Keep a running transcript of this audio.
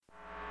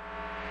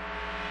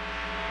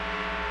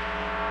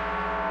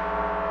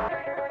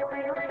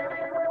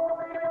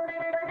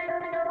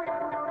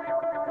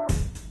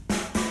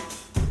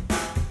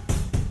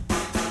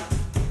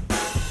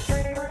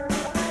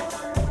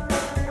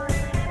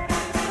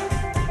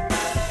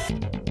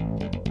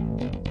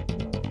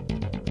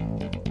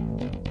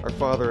Our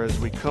Father, as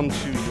we come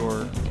to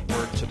your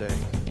word today,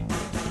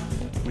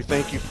 we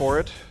thank you for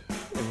it,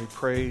 and we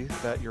pray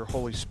that your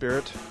Holy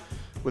Spirit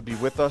would be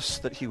with us,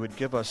 that he would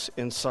give us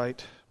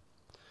insight,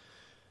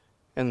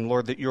 and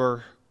Lord, that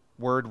your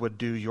word would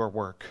do your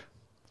work,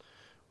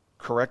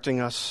 correcting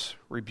us,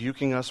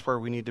 rebuking us where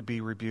we need to be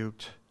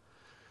rebuked,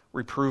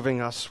 reproving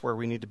us where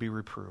we need to be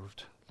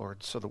reproved,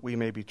 Lord, so that we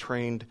may be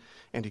trained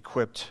and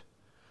equipped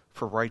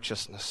for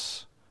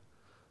righteousness,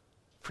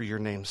 for your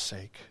name's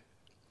sake,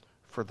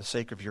 for the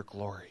sake of your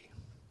glory.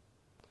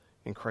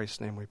 In Christ's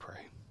name we pray.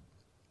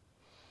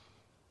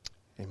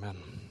 Amen.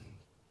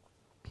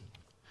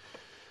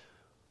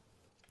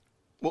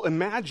 Well,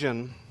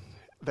 imagine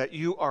that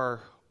you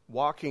are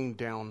walking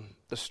down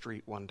the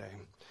street one day,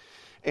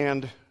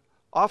 and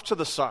off to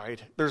the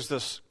side, there's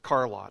this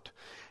car lot.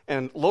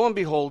 And lo and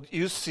behold,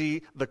 you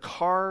see the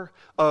car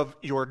of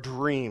your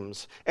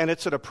dreams. And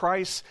it's at a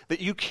price that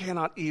you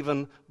cannot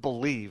even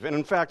believe. And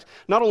in fact,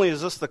 not only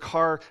is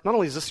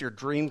this your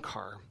dream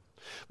car,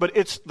 but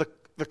it's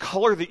the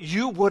color that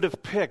you would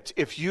have picked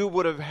if you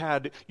would have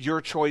had your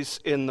choice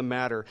in the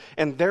matter.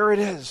 And there it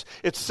is.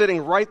 It's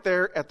sitting right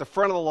there at the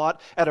front of the lot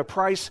at a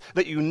price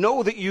that you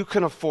know that you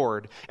can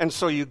afford. And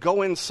so you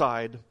go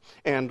inside,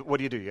 and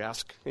what do? You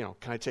ask, can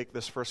I take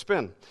this for a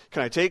spin?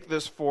 Can I take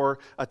this for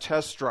a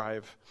test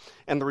drive?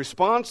 And the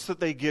response that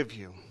they give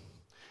you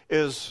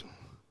is,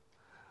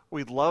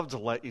 we'd love to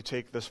let you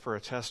take this for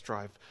a test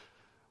drive,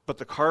 but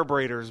the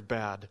carburetor's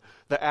bad,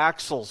 the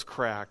axle's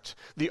cracked,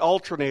 the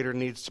alternator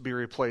needs to be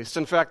replaced.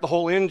 In fact, the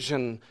whole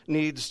engine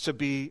needs to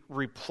be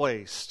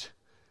replaced.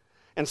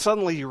 And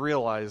suddenly you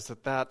realize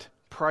that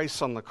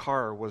price on the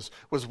car was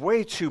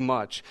way too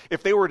much.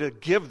 If they were to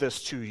give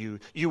this to you,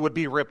 you would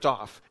be ripped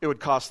off. It would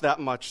cost that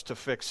much to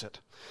fix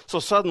it. So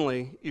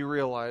suddenly you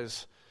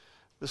realize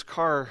this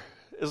car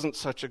isn't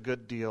such a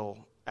good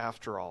deal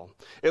after all.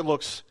 It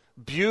looks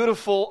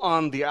beautiful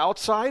on the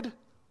outside,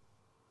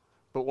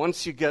 but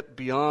once you get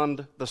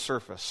beyond the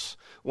surface,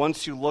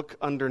 once you look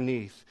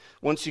underneath,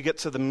 once you get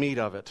to the meat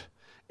of it,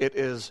 it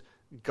is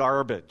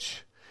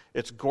garbage.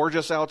 It's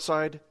gorgeous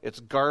outside,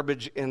 it's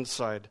garbage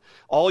inside.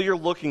 All you're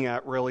looking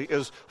at really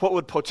is what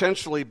would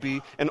potentially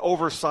be an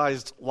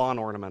oversized lawn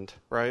ornament,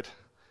 right?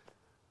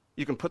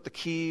 You can put the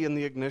key in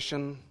the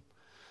ignition,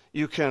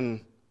 you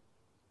can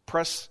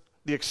press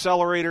the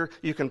accelerator,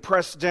 you can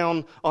press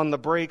down on the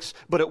brakes,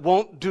 but it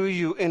won't do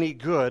you any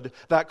good.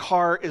 That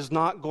car is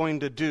not going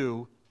to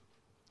do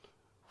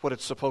what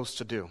it's supposed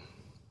to do.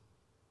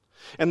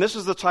 And this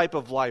is the type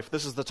of life,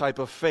 this is the type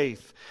of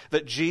faith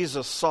that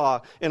Jesus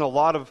saw in a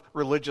lot of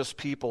religious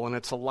people, and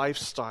it's a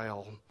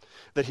lifestyle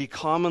that he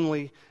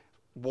commonly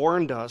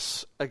warned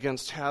us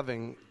against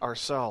having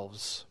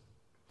ourselves.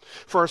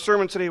 For our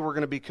sermon today, we're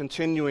going to be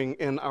continuing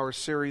in our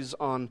series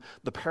on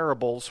the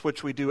parables,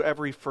 which we do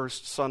every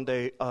first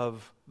Sunday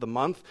of the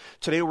month.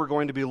 Today we're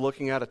going to be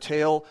looking at a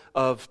tale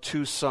of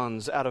two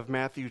sons out of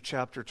Matthew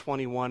chapter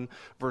 21,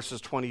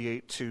 verses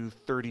 28 to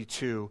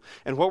 32.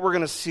 And what we're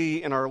going to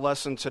see in our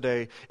lesson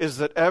today is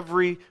that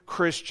every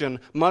Christian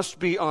must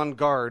be on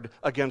guard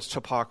against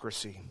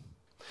hypocrisy.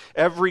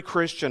 Every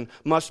Christian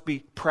must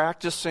be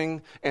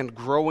practicing and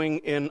growing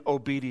in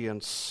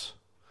obedience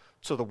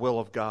to the will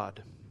of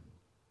God.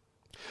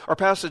 Our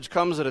passage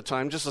comes at a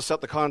time, just to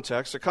set the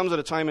context, it comes at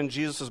a time in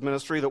Jesus'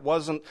 ministry that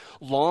wasn't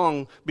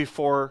long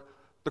before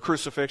the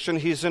crucifixion.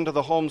 He's into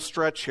the home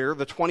stretch here.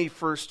 The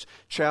 21st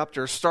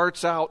chapter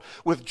starts out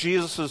with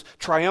Jesus'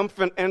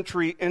 triumphant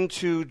entry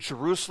into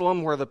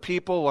Jerusalem, where the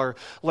people are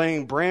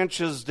laying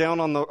branches down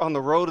on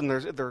the road, and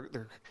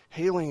they're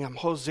hailing him,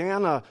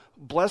 Hosanna,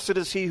 blessed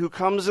is he who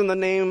comes in the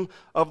name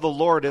of the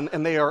Lord.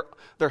 And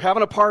they're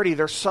having a party,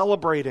 they're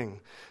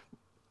celebrating.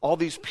 All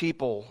these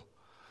people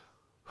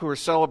who are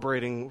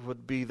celebrating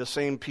would be the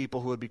same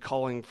people who would be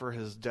calling for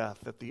his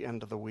death at the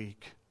end of the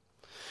week.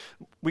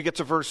 We get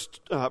to verse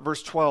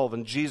 12,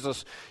 and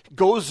Jesus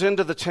goes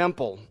into the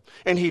temple,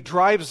 and he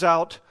drives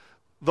out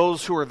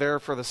those who are there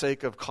for the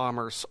sake of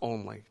commerce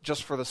only,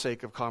 just for the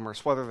sake of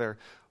commerce, whether they're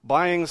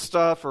buying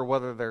stuff or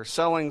whether they're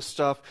selling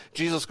stuff.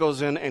 Jesus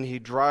goes in and he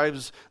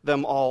drives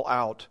them all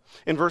out.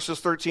 In verses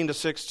 13 to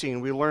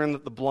 16, we learn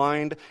that the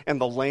blind and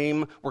the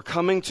lame were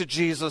coming to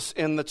Jesus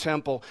in the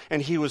temple,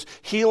 and he was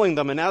healing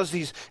them. And as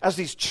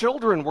these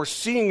children were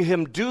seeing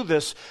him do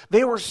this,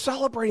 they were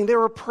celebrating, they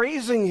were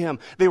praising him,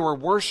 they were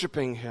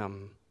worshiping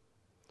him,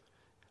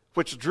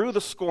 which drew the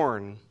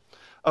scorn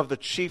of the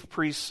chief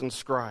priests and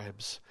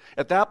scribes.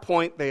 At that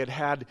point, they had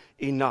had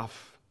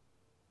enough.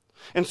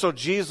 And so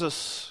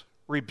Jesus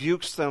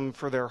rebukes them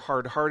for their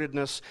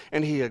hard-heartedness,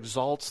 and he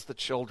exalts the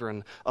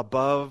children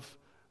above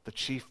the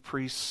chief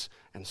priests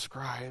and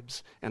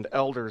scribes and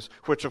elders,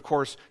 which of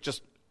course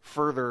just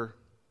further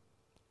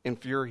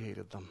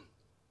infuriated them.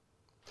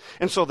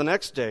 And so the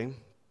next day,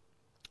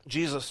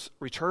 Jesus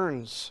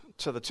returns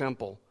to the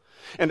temple.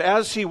 And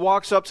as he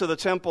walks up to the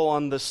temple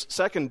on this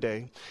second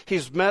day,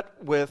 he's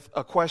met with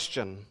a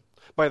question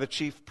by the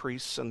chief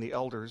priests and the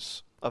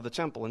elders of the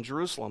temple in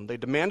Jerusalem. They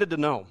demanded to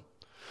know,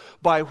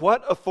 by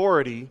what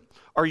authority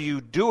are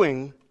you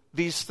doing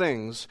these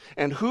things,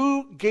 and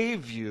who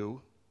gave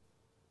you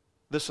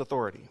this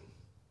authority?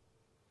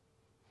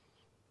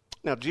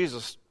 Now,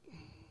 Jesus,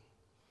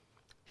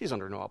 he's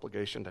under no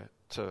obligation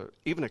to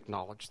even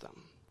acknowledge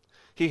them.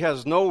 He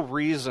has no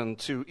reason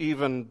to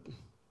even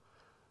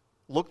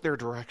look their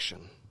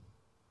direction.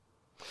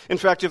 In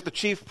fact, if the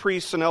chief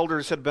priests and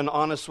elders had been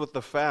honest with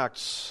the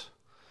facts,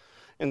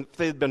 and if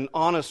they'd been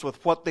honest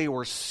with what they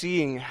were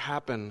seeing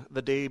happen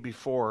the day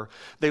before,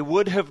 they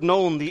would have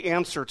known the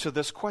answer to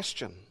this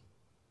question.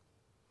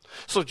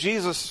 So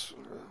Jesus,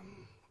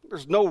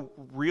 there's no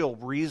real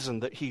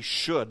reason that he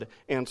should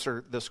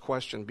answer this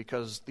question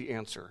because the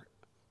answer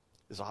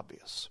is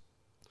obvious.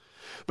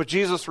 But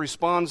Jesus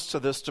responds to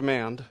this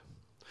demand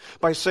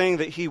by saying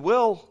that he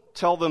will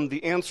tell them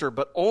the answer,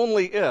 but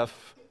only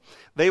if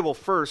they will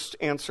first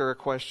answer a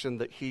question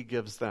that he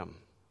gives them.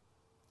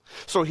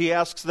 So he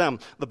asks them,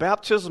 the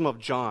baptism of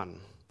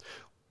John,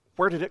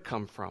 where did it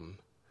come from?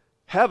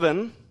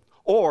 Heaven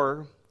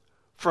or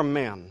from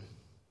man?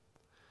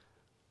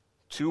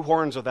 2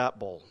 horns of that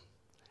bull,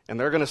 and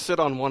they're going to sit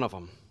on one of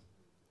them.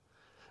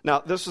 Now,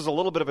 this is a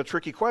little bit of a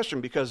tricky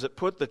question because it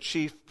put the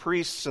chief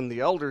priests and the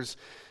elders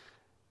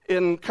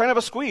in kind of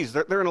a squeeze.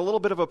 They're in a little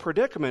bit of a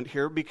predicament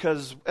here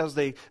because as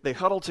they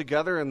huddle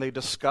together and they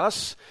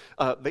discuss,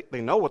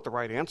 they know what the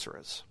right answer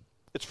is.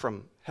 It's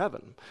from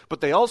heaven.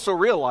 But they also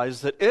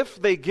realize that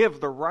if they give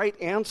the right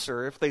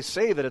answer, if they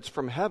say that it's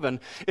from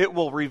heaven, it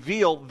will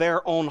reveal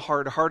their own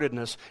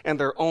hard-heartedness and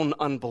their own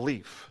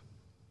unbelief.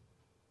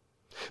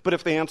 But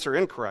if they answer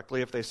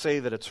incorrectly, if they say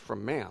that it's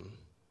from man,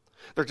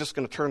 they're just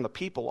going to turn the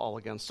people all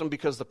against them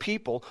because the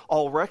people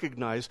all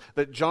recognize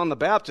that John the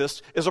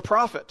Baptist is a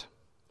prophet.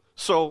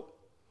 So,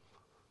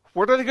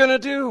 what are they going to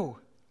do?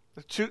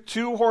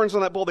 Two horns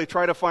on that bull, they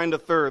try to find a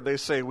third. They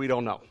say, we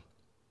don't know.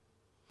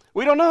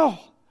 We don't know.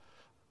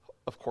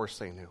 Of course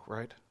they knew,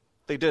 right?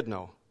 They did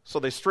know. So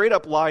they straight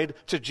up lied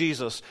to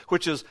Jesus,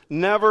 which is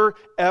never,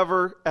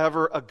 ever,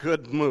 ever a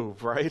good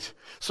move, right?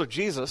 So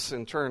Jesus,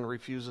 in turn,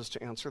 refuses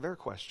to answer their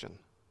question.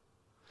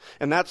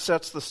 And that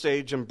sets the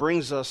stage and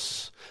brings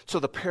us to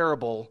the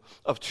parable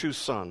of 2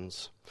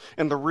 sons.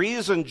 And the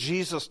reason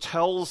Jesus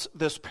tells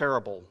this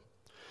parable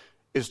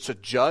is to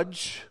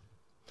judge,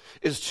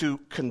 is to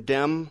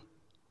condemn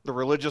the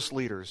religious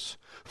leaders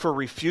for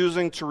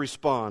refusing to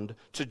respond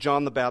to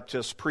John the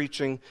Baptist's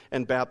preaching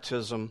and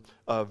baptism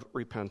of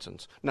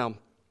repentance. Now,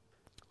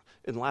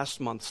 in last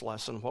month's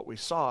lesson, what we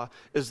saw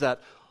is that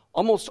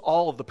almost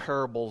all of the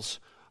parables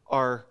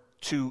are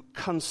to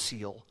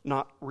conceal,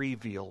 not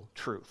reveal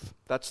truth.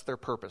 That's their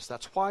purpose.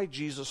 That's why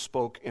Jesus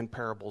spoke in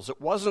parables.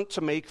 It wasn't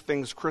to make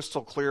things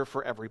crystal clear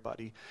for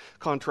everybody,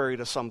 contrary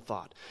to some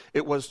thought.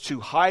 It was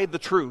to hide the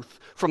truth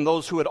from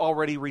those who had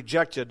already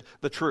rejected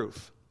the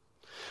truth.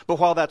 But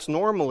while that's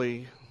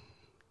normally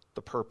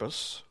the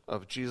purpose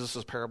of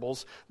Jesus'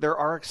 parables, there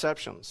are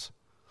exceptions.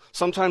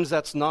 Sometimes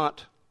that's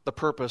not the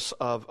purpose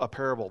of a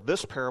parable.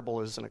 This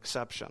parable is an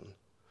exception.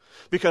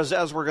 Because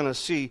as we're going to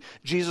see,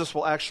 Jesus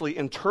will actually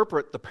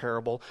interpret the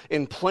parable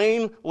in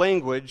plain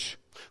language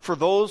for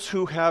those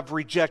who have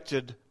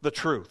rejected the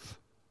truth.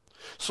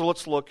 So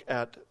let's look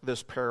at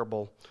this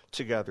parable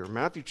together.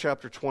 Matthew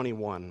chapter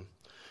 21,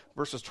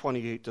 verses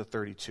 28 to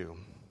 32.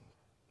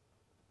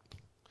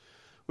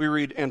 We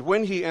read, "And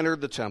when he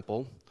entered the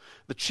temple,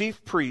 the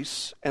chief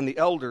priests and the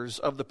elders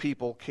of the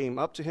people came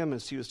up to him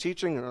as he was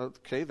teaching."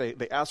 Okay,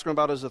 they ask him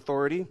about his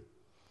authority.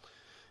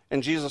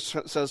 And Jesus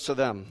says to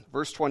them,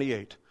 verse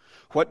 28,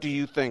 "What do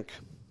you think?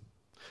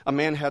 A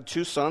man had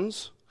 2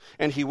 sons,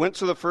 and he went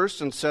to the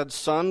first and said,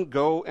 'Son,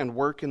 go and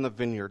work in the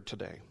vineyard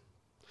today.'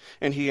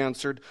 And he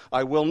answered,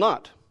 'I will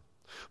not.'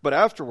 But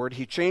afterward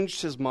he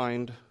changed his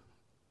mind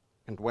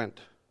and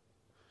went.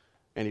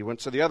 And he went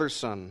to the other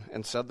son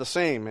and said the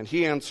same. And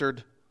he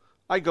answered,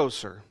 'I go,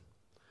 sir.'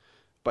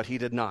 But he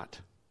did not.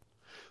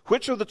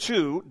 Which of the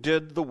 2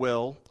 did the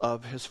will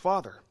of his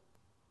father?"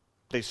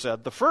 They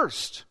said, "The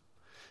first."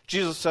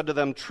 Jesus said to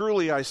them,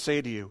 "Truly I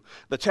say to you,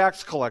 the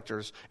tax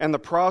collectors and the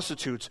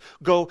prostitutes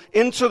go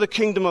into the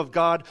kingdom of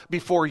God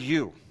before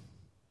you.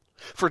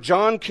 For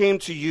John came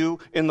to you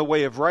in the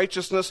way of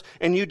righteousness,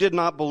 and you did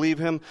not believe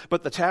him,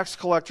 but the tax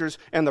collectors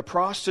and the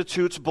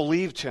prostitutes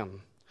believed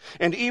him.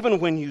 And even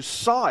when you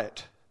saw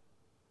it,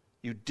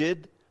 you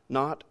did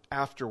not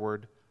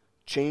afterward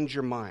change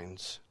your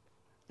minds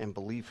and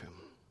believe him."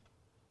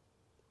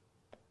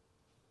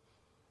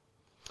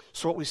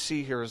 So what we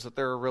see here is that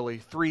there are really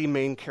 3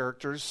 main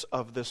characters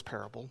of this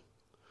parable.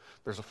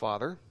 There's a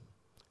father,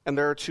 and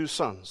there are 2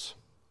 sons.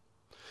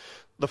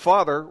 The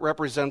father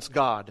represents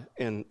God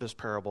in this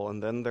parable,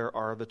 and then there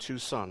are the 2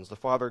 sons. The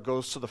father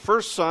goes to the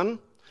first son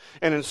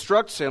and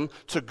instructs him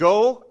to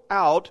go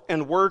out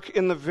and work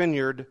in the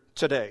vineyard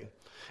today.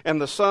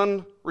 And the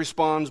son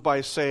responds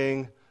by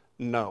saying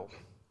no.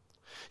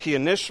 He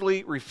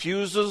initially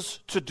refuses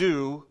to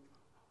do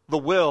the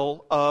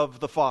will of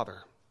the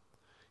father.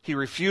 He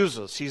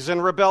refuses. He's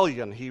in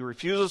rebellion. He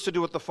refuses to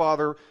do what the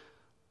Father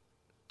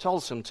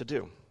tells him to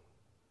do.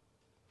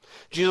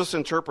 Jesus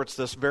interprets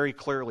this very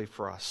clearly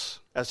for us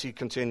as he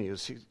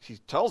continues. He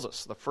tells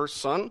us the first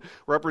son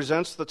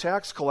represents the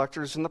tax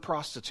collectors and the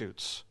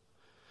prostitutes.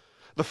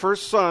 The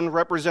first son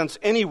represents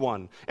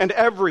anyone and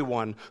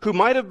everyone who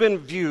might have been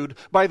viewed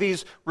by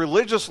these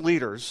religious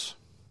leaders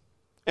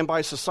and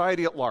by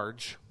society at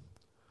large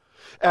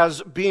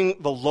as being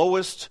the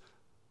lowest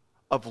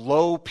of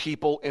low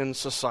people in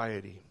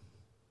society.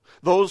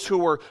 Those who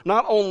were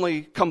not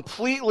only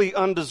completely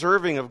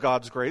undeserving of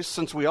God's grace,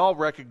 since we all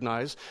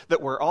recognize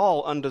that we're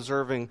all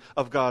undeserving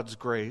of God's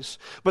grace,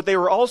 but they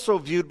were also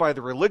viewed by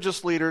the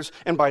religious leaders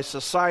and by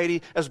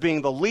society as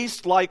being the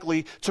least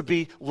likely to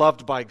be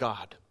loved by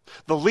God,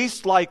 the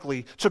least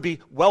likely to be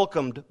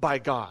welcomed by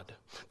God,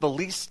 the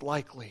least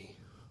likely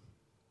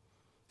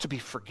to be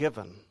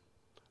forgiven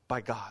by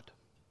God.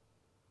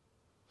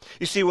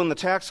 You see, when the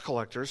tax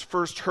collectors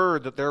first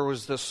heard that there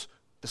was this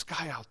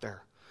guy out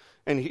there,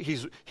 and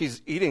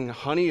he's eating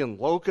honey and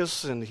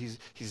locusts, and he's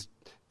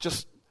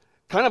just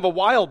kind of a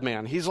wild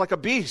man. He's like a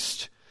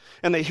beast.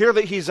 And they hear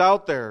that he's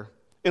out there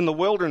in the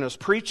wilderness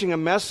preaching a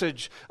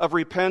message of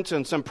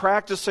repentance and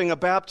practicing a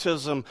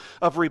baptism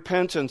of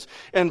repentance.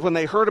 And when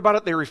they heard about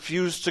it, they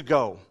refused to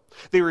go.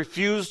 They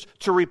refused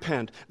to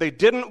repent. They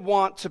didn't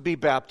want to be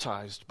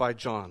baptized by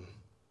John.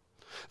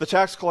 The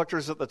tax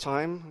collectors at the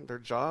time, their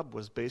job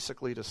was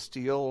basically to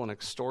steal and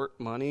extort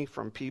money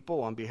from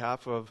people on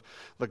behalf of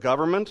the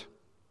government.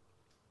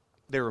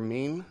 They were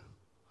mean,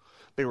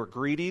 they were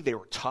greedy, they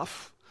were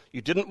tough.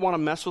 You didn't want to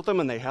mess with them,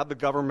 and they had the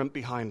government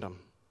behind them.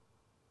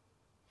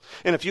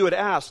 And if you had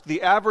asked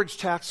the average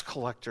tax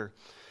collector,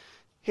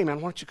 hey man,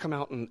 why don't you come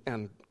out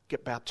and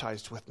get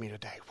baptized with me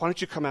today? Why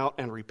don't you come out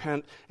and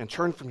repent and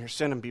turn from your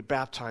sin and be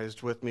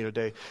baptized with me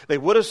today? They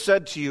would have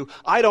said to you,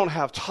 I don't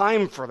have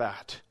time for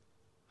that.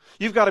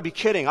 You've got to be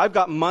kidding. I've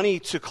got money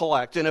to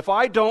collect, and if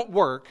I don't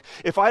work,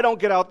 if I don't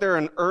get out there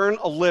and earn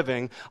a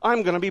living,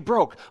 I'm going to be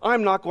broke.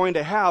 I'm not going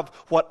to have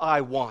what I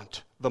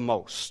want the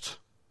most.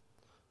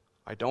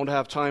 I don't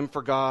have time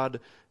for God.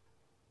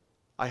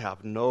 I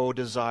have no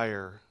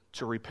desire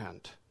to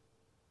repent.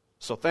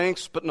 So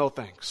thanks, but no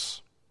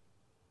thanks.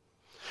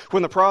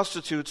 When the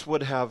prostitutes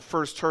would have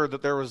first heard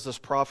that there was this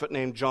prophet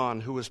named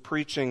John who was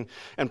preaching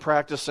and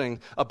practicing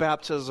a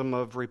baptism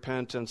of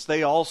repentance,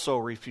 they also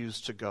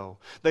refused to go.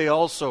 They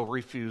also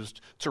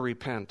refused to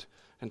repent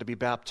and to be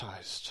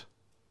baptized.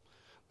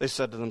 They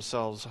said to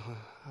themselves,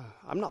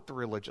 I'm not the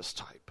religious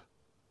type.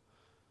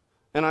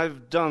 And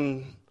I've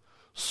done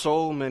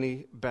so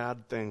many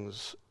bad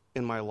things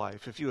in my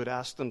life. If you had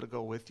asked them to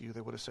go with you,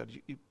 they would have said,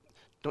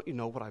 don't you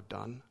know what I've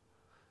done?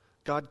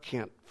 God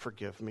can't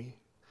forgive me.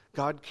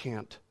 God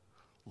can't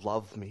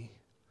love me.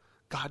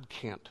 God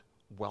can't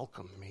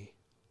welcome me.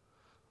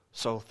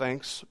 So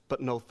thanks, but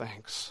no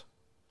thanks.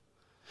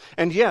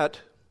 And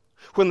yet,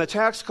 when the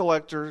tax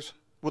collectors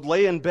would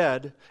lay in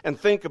bed and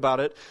think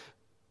about it,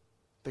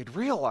 they'd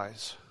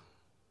realize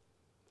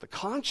their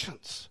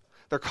conscience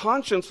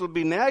would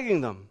be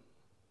nagging them.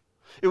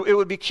 It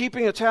would be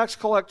keeping a tax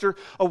collector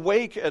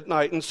awake at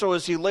night. And so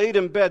as he laid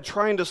in bed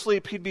trying to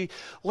sleep, he'd be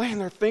laying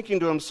there thinking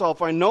to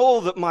himself, I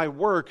know that my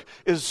work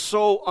is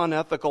so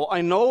unethical.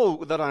 I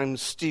know that I'm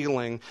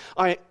stealing.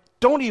 I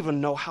don't even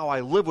know how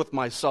I live with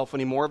myself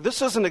anymore.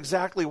 This isn't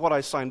exactly what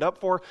I signed up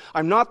for.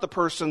 I'm not the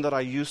person that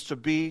I used to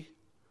be.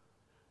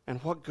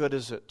 And what good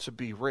is it to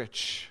be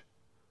rich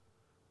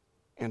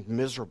and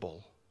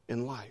miserable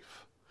in life?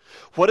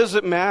 What does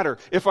it matter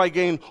if I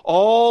gain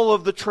all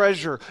of the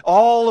treasure,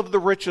 all of the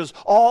riches,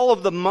 all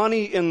of the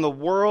money in the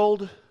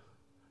world,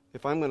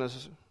 if I'm going to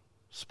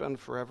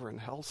spend forever in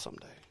hell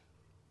someday?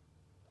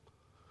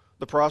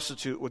 The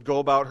prostitute would go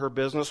about her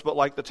business, but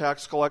like the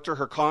tax collector,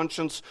 her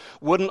conscience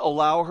wouldn't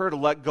allow her to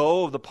let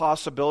go of the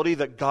possibility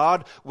that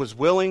God was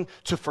willing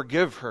to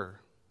forgive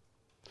her.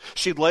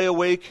 She'd lay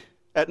awake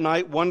at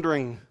night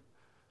wondering,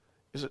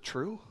 is it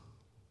true?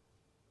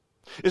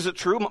 Is it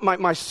true?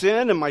 My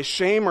sin and my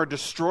shame are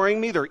destroying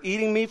me. They're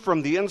eating me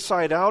from the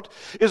inside out.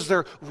 Is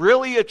there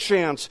really a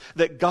chance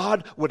that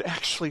God would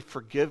actually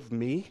forgive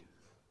me?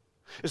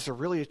 Is there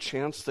really a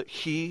chance that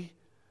He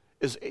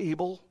is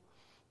able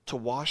to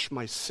wash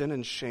my sin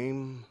and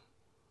shame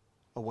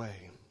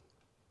away?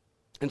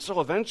 And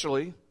so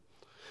eventually,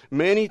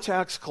 many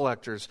tax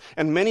collectors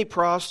and many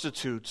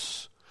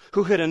prostitutes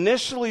who had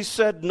initially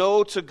said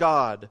no to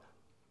God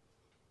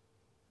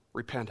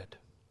repented.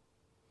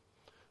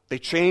 They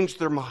changed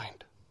their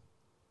mind.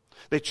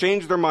 They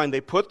changed their mind.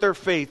 They put their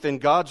faith in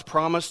God's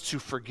promise to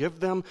forgive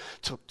them,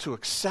 to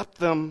accept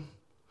them,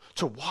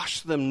 to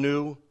wash them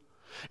new.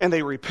 And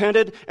they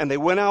repented, and they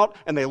went out,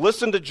 and they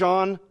listened to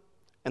John,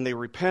 and they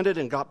repented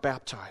and got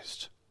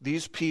baptized.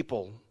 These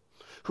people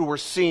who were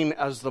seen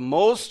as the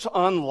most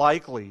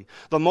unlikely,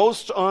 the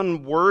most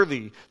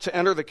unworthy to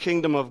enter the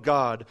kingdom of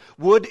God,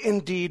 would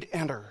indeed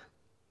enter.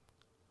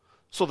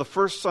 So the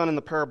first son in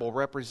the parable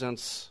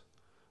represents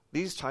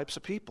these types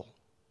of people.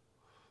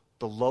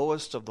 The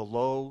lowest of the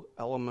low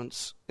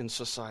elements in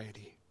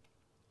society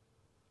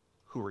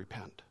who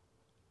repent.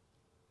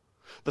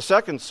 The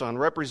second son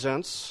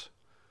represents,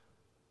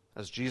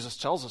 as Jesus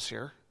tells us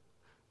here,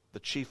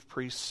 the chief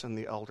priests and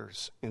the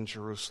elders in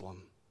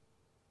Jerusalem,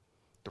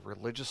 the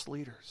religious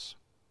leaders.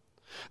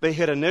 They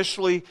had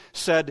initially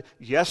said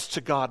yes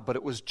to God, but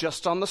it was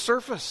just on the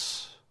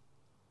surface.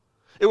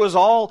 It was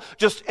all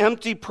just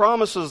empty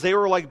promises. They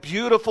were like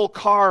beautiful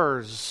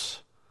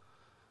cars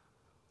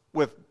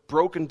with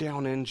broken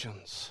down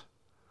engines.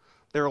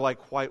 They were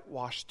like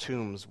whitewashed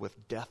tombs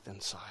with death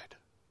inside.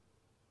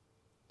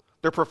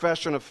 Their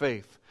profession of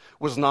faith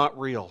was not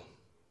real.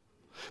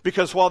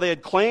 Because while they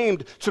had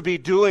claimed to be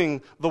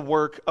doing the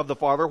work of the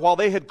Father, while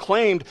they had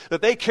claimed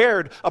that they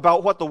cared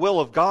about what the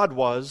will of God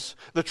was,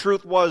 the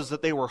truth was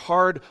that they were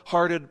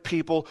hard-hearted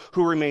people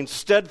who remained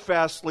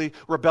steadfastly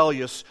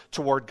rebellious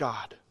toward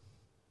God,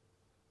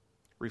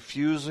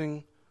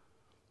 refusing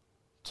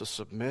to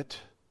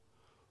submit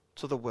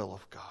to the will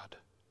of God,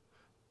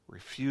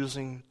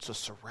 refusing to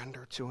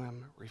surrender to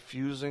Him,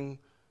 refusing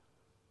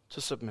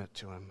to submit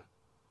to Him,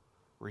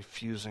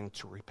 refusing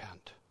to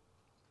repent.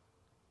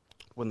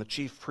 When the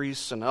chief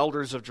priests and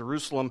elders of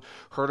Jerusalem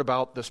heard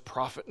about this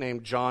prophet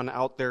named John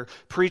out there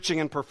preaching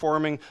and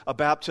performing a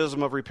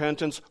baptism of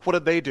repentance, what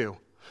did they do?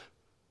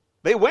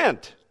 They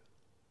went,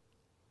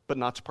 but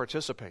not to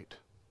participate.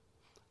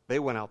 They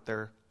went out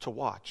there to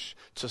watch,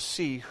 to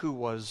see who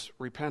was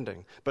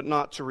repenting, but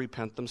not to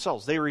repent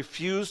themselves. They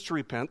refused to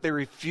repent. They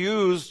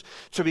refused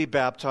to be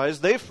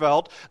baptized. They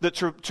felt that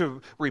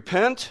to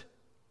repent,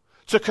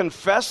 to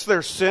confess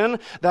their sin,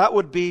 that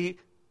would be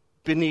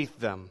beneath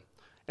them.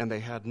 And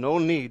they had no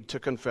need to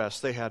confess.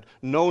 They had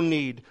no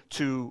need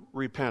to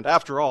repent.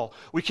 After all,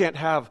 we can't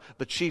have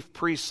the chief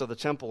priests of the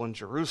temple in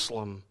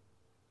Jerusalem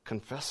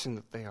confessing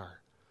that they are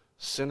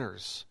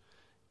sinners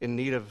in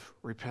need of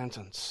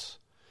repentance,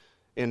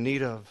 in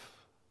need of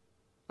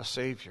a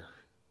Savior.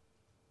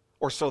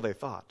 Or so they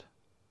thought.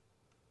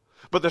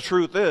 But the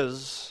truth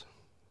is,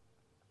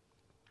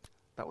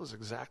 that was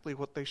exactly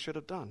what they should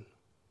have done.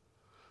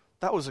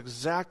 That was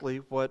exactly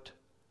what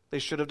they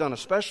should have done,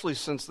 especially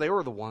since they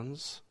were the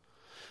ones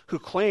who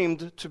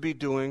claimed to be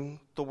doing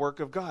the work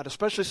of God,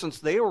 especially since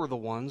they were the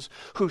ones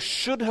who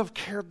should have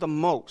cared the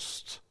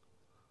most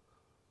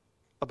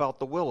about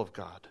the will of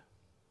God.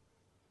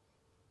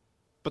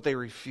 But they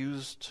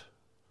refused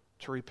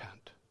to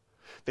repent.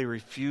 They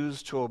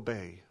refused to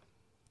obey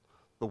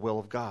the will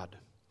of God.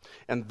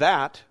 And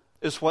that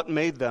is what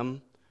made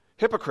them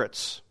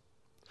hypocrites.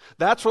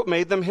 That's what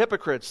made them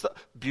hypocrites.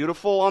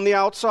 Beautiful on the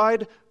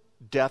outside,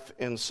 death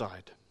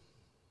inside.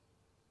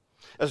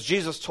 As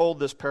Jesus told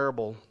this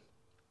parable,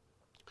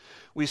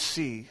 we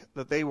see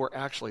that they were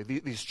actually,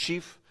 these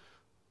chief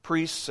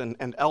priests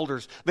and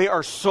elders, they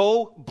are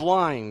so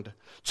blind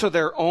to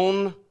their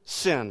own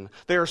sin.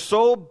 They are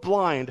so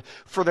blind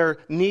to their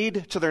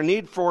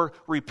need for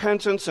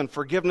repentance and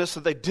forgiveness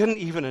that they didn't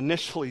even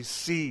initially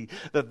see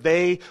that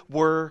they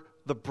were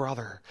the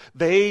brother.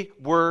 They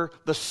were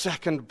the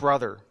second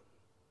brother.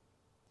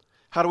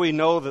 How do we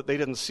know that they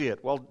didn't see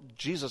it? Well,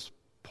 Jesus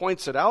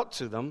points it out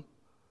to them.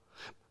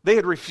 They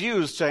had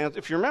refused to answer.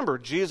 If you remember,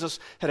 Jesus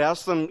had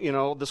asked them,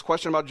 this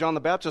question about John the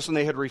Baptist, and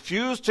they had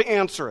refused to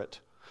answer it.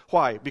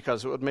 Why?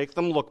 Because it would make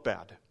them look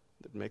bad.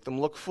 It would make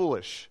them look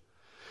foolish.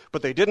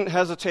 But they didn't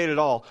hesitate at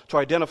all to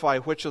identify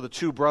which of the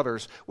two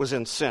brothers was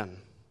in sin.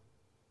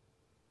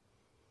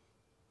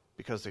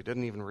 Because they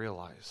didn't even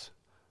realize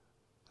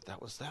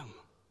that was them.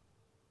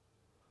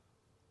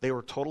 They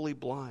were totally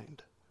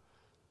blind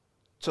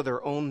to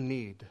their own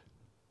need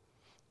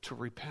to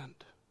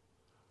repent,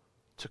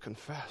 to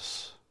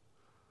confess,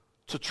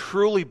 to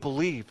truly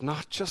believe,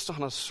 not just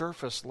on a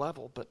surface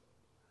level, but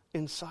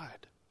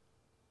inside.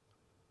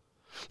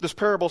 This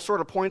parable sort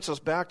of points us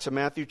back to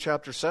Matthew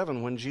chapter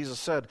 7 when Jesus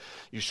said,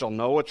 "You shall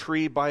know a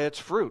tree by its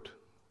fruit."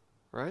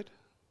 Right?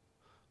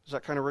 Does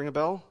that kind of ring a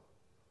bell?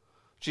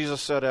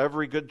 Jesus said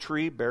every good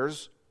tree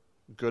bears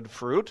good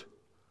fruit,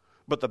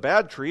 but the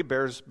bad tree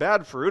bears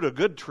bad fruit. A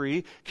good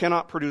tree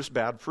cannot produce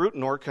bad fruit,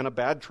 nor can a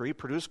bad tree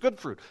produce good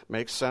fruit.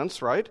 Makes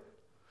sense, right?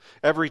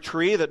 Every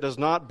tree that does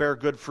not bear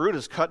good fruit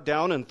is cut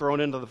down and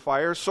thrown into the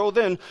fire. So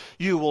then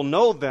you will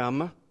know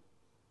them,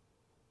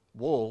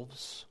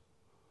 wolves,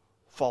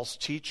 false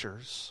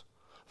teachers,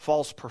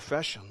 false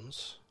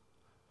professions.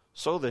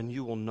 So then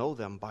you will know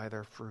them by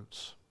their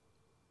fruits.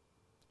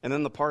 And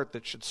then the part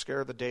that should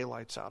scare the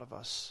daylights out of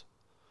us,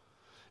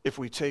 if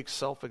we take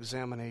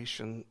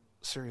self-examination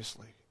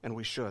seriously, and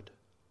we should.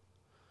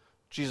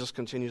 Jesus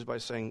continues by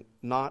saying,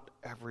 "Not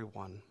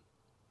everyone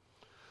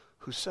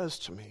who says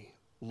to me,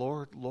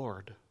 'Lord,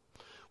 Lord,'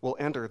 will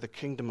enter the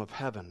kingdom of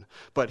heaven,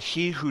 but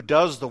he who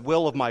does the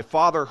will of my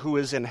Father who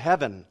is in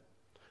heaven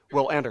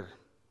will enter."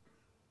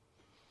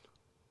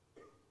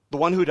 The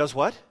one who does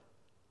what?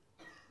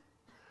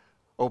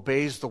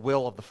 Obeys the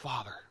will of the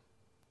Father.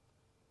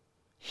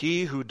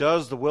 He who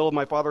does the will of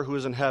my Father who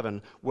is in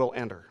heaven will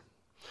enter.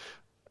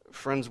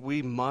 Friends,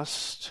 we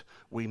must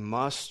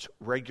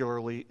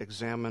regularly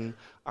examine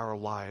our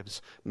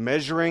lives,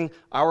 measuring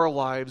our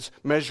lives,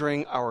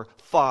 measuring our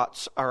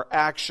thoughts, our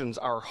actions,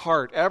 our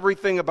heart,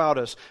 everything about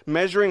us,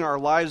 measuring our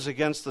lives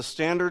against the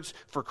standards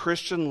for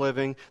Christian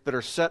living that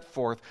are set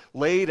forth,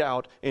 laid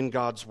out in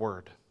God's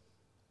Word.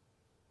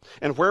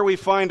 And where we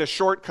find a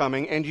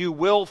shortcoming, and you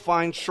will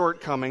find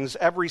shortcomings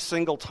every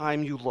single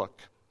time you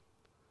look,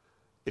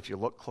 if you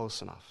look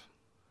close enough.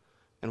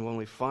 And when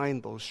we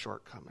find those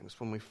shortcomings,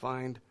 when we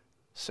find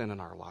sin in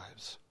our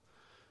lives,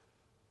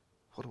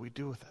 what do we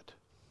do with it?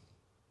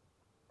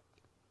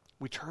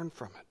 We turn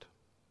from it.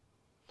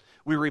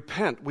 We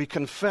repent. We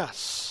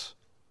confess.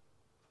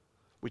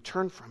 We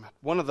turn from it.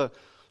 One of the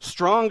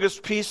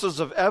strongest pieces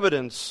of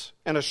evidence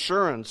and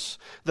assurance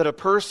that a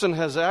person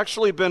has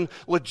actually been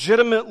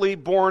legitimately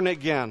born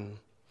again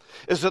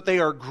is that they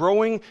are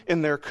growing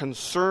in their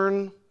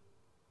concern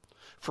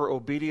for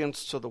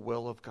obedience to the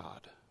will of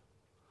God.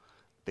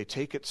 They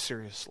take it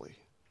seriously.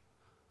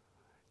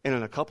 And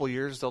in a couple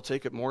years, they'll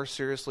take it more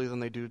seriously than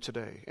they do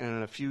today. And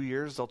in a few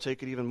years, they'll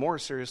take it even more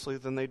seriously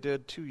than they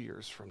did 2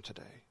 years from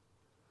today.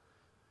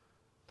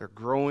 They're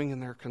growing in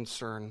their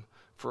concern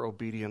for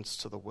obedience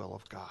to the will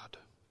of God.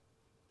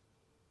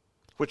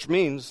 Which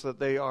means that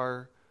they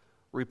are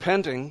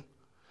repenting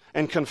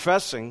and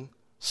confessing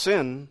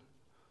sin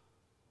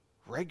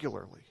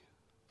regularly.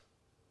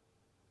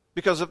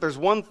 Because if there's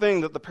one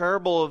thing that the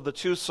parable of the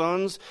two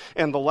sons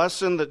and the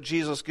lesson that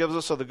Jesus gives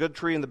us of the good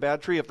tree and the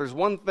bad tree, if there's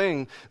one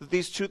thing that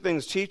these two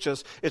things teach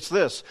us, it's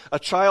this: a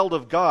child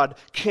of God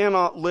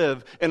cannot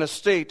live in a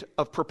state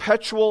of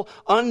perpetual,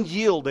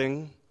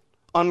 unyielding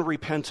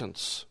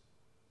unrepentance.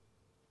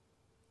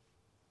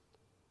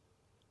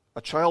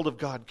 A child of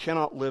God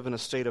cannot live in a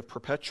state of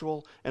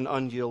perpetual and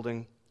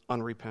unyielding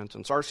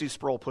unrepentance. R.C.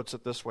 Sproul puts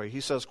it this way. He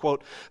says,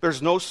 quote,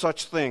 "There's no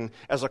such thing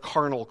as a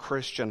carnal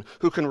Christian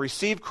who can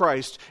receive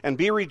Christ and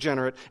be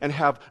regenerate and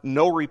have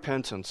no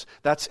repentance.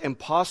 That's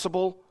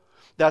impossible.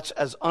 That's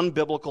as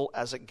unbiblical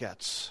as it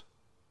gets."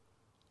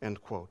 End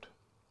quote.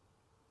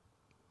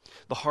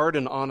 The hard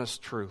and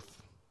honest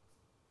truth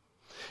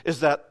is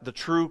that the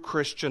true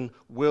Christian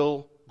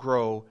will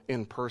grow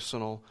in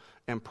personal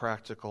and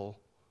practical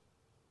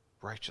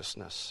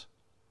righteousness.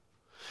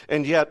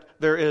 And yet,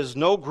 there is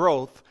no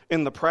growth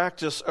in the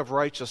practice of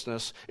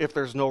righteousness if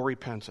there's no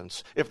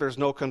repentance, if there's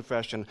no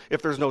confession,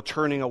 if there's no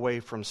turning away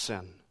from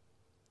sin.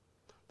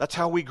 That's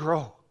how we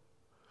grow.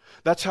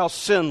 That's how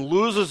sin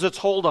loses its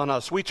hold on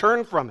us. We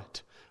turn from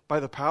it by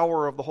the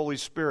power of the Holy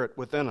Spirit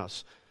within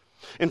us.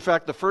 In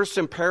fact, the first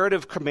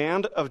imperative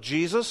command of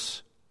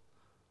Jesus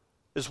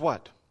is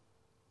what?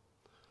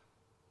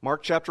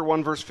 Mark chapter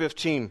 1, verse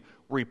 15.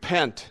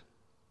 Repent.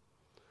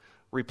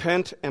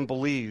 Repent and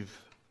believe.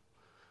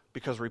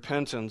 Because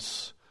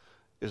repentance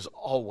is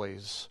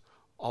always,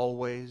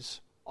 always,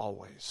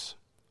 always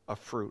a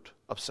fruit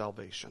of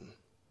salvation.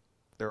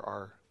 There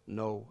are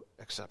no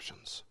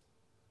exceptions.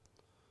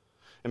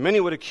 And many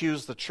would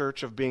accuse the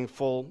church of being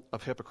full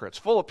of hypocrites,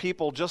 full of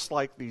people just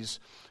like these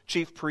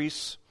chief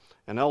priests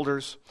and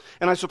elders.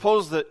 And I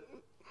suppose that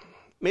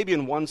maybe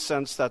in one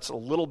sense that's a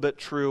little bit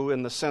true,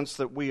 in the sense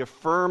that we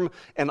affirm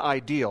an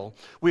ideal.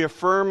 We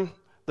affirm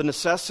the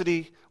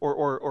necessity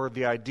or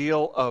the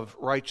ideal of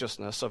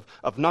righteousness,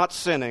 of not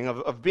sinning,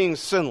 of being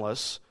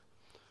sinless.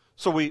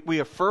 So we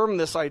affirm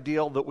this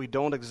ideal that we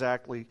don't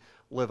exactly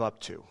live up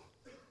to.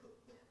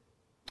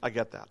 I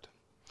get that.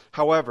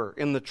 However,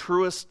 in the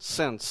truest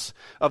sense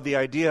of the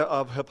idea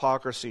of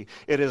hypocrisy,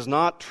 it is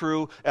not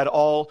true at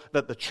all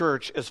that the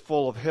church is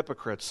full of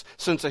hypocrites,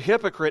 since a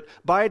hypocrite,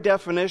 by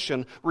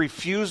definition,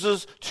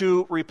 refuses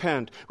to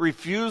repent,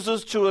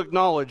 refuses to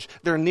acknowledge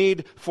their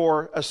need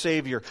for a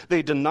Savior.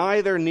 They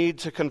deny their need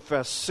to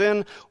confess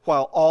sin,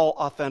 while all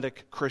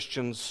authentic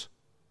Christians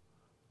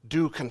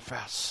do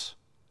confess.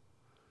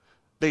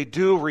 They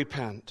do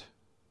repent.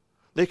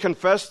 They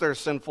confess their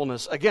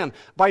sinfulness. Again,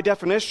 by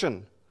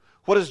definition,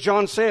 what does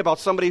John say about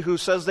somebody who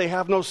says they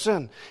have no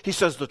sin? He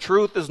says the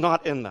truth is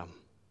not in them.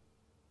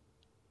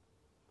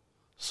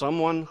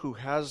 Someone who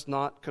does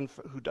not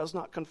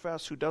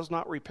confess, who does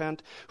not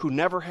repent, who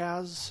never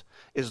has,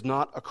 is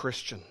not a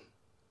Christian.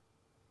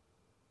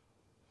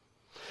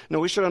 Now,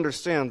 we should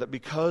understand that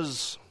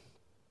because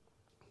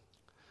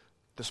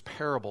this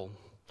parable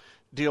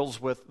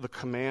deals with the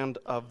command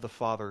of the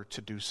Father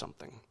to do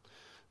something,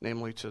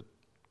 namely to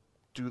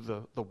do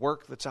the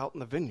work that's out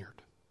in the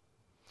vineyard.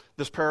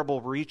 This parable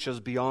reaches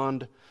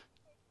beyond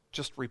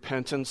just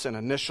repentance and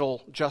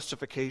initial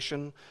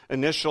justification,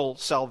 initial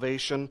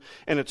salvation,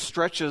 and it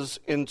stretches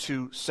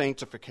into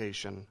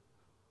sanctification.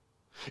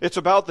 It's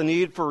about the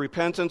need for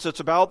repentance, it's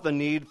about the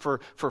need for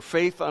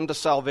faith unto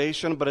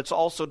salvation, but it's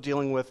also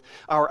dealing with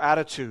our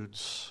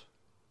attitudes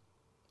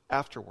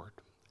after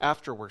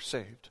we're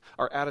saved,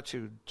 our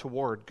attitude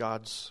toward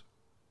God's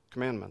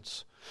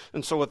commandments.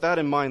 And so with that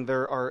in mind,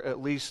 there are at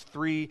least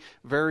three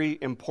very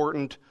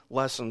important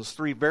lessons,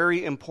 three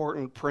very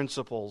important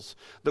principles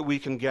that we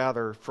can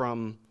gather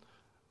from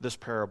this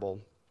parable.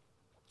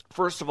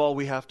 First of all,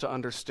 we have to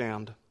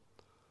understand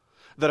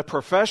that a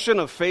profession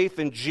of faith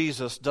in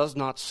Jesus does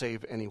not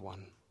save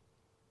anyone.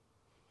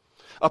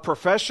 A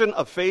profession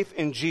of faith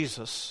in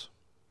Jesus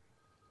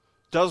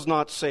does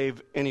not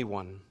save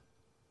anyone.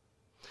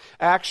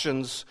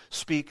 Actions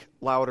speak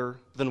louder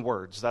than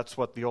words. That's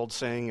what the old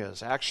saying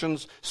is.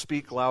 Actions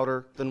speak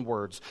louder than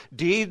words.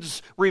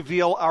 Deeds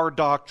reveal our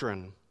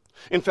doctrine.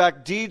 In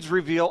fact, deeds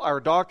reveal our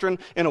doctrine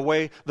in a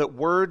way that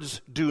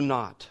words do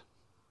not.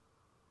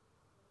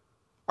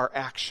 Our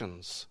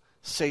actions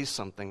say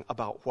something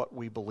about what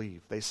we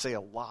believe. They say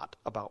a lot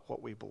about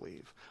what we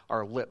believe.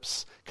 Our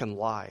lips can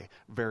lie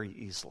very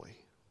easily.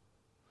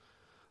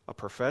 A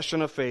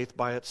profession of faith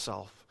by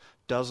itself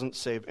doesn't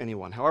save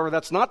anyone. However,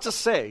 that's not to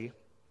say,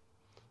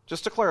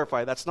 just to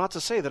clarify, that's not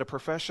to say that a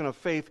profession of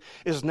faith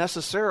is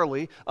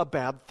necessarily a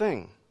bad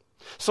thing.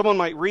 Someone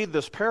might read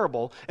this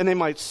parable and they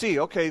might see,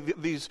 okay,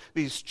 these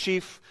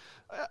chief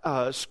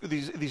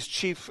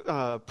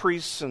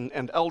priests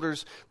and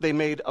elders, they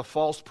made a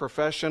false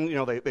profession. You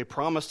know, they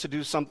promised to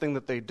do something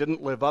that they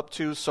didn't live up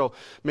to. So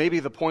maybe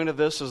the point of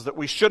this is that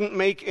we shouldn't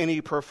make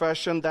any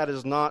profession. That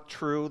is not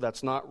true.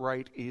 That's not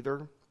right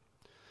either.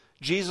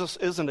 Jesus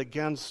isn't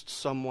against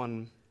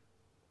someone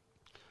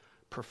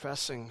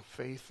professing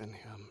faith in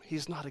him.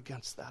 He's not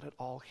against that at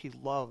all. He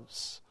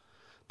loves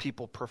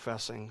people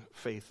professing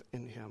faith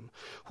in him.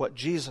 What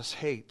Jesus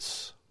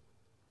hates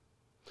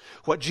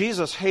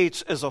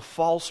is a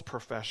false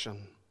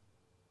profession.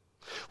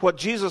 What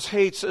Jesus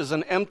hates is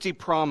an empty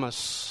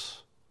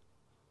promise.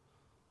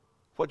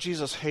 What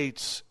Jesus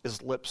hates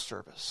is lip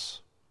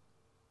service.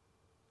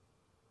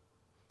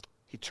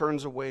 He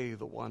turns away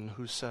the one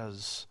who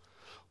says,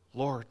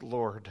 Lord,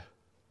 Lord,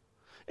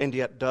 and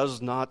yet does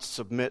not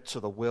submit to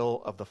the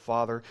will of the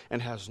Father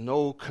and has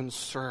no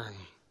concern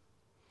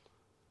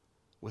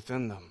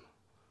within them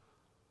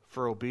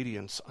for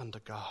obedience unto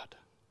God.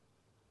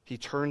 He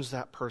turns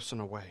that person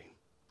away.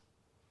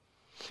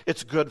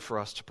 It's good for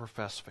us to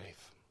profess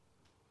faith.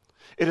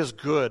 It is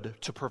good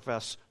to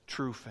profess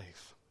true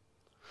faith.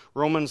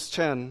 Romans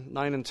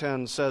 10:9 and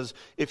 10 says,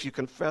 if you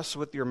confess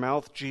with your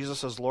mouth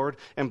Jesus as Lord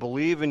and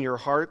believe in your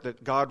heart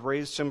that God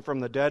raised him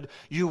from the dead,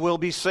 you will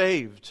be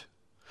saved.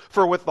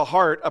 For with the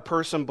heart a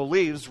person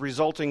believes,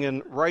 resulting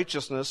in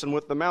righteousness, and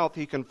with the mouth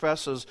he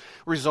confesses,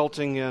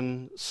 resulting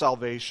in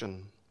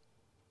salvation.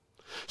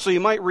 So you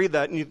might read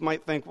that and you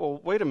might think, well,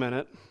 wait a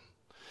minute.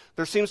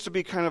 There seems to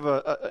be kind of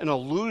an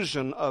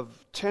illusion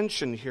of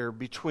tension here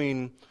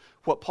between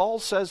what Paul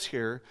says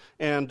here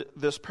and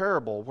this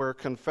parable, where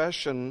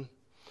confession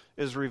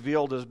is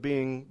revealed as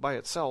being by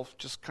itself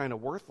just kind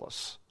of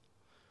worthless.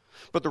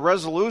 But the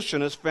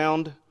resolution is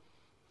found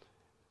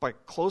by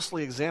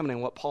closely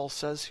examining what Paul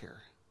says here.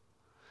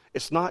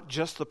 It's not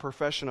just the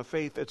profession of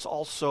faith, it's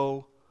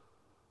also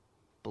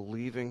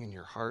believing in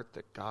your heart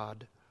that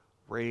God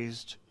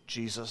raised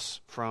Jesus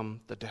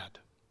from the dead.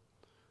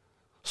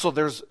 So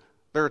there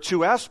are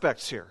two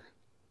aspects here.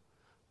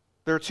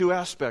 There are two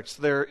aspects.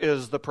 There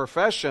is the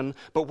profession,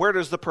 but where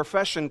does the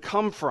profession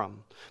come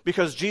from?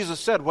 Because Jesus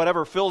said,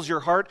 whatever fills your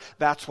heart,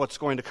 that's what's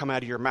going to come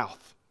out of your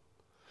mouth.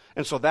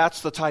 And so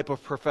that's the type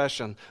of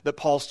profession that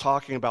Paul's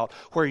talking about,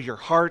 where your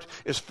heart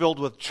is filled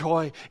with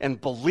joy and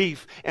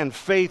belief and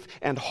faith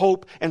and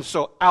hope, and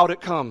so out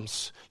it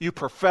comes. You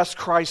profess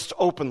Christ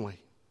openly.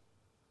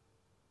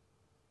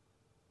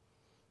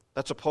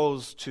 That's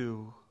opposed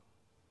to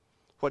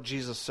what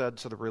Jesus said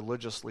to the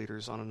religious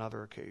leaders on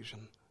another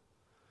occasion,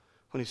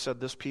 when he said,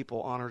 this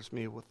people honors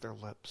me with their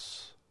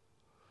lips,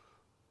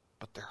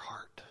 but their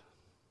heart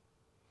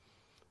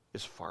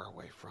is far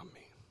away from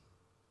me.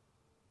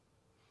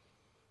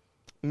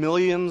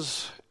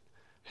 Millions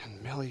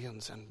and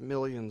millions and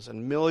millions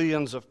and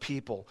millions of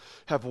people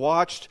have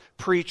watched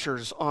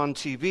preachers on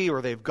TV,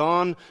 or they've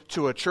gone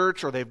to a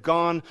church, or they've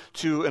gone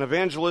to an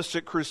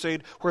evangelistic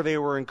crusade where they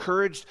were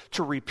encouraged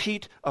to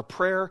repeat a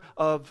prayer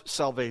of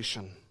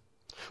salvation.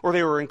 Or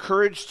they were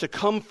encouraged to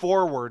come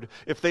forward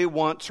if they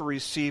want to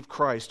receive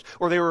Christ.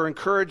 Or they were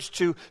encouraged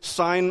to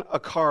sign a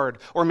card.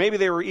 Or maybe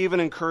they were even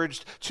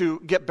encouraged to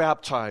get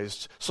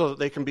baptized so that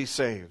they can be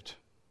saved.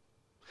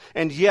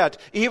 And yet,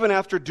 even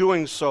after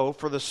doing so,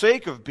 for the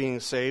sake of being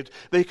saved,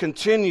 they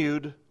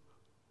continued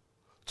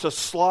to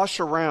slosh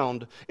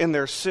around in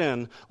their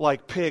sin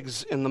like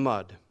pigs in the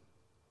mud.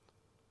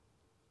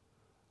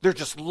 They're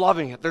just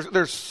loving it.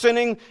 They're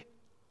sinning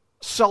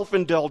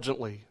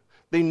self-indulgently.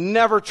 They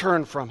never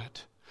turn from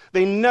it.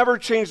 They never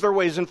change their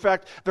ways. In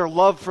fact, their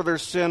love for their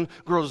sin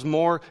grows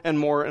more and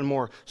more and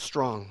more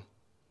strong.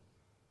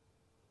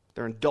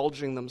 They're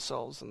indulging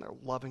themselves and they're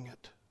loving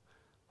it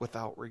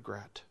without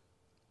regret.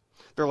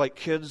 They're like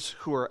kids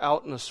who are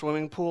out in a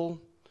swimming pool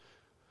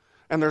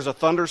and there's a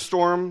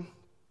thunderstorm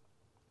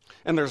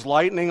and there's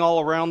lightning all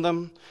around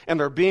them and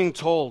they're being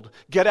told,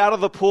 get out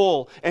of the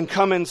pool and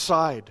come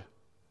inside.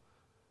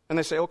 And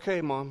they say,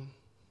 okay, Mom.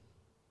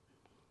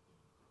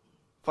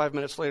 5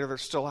 minutes later, they're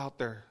still out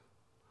there.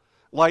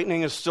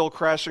 Lightning is still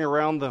crashing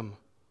around them.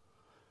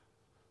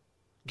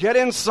 Get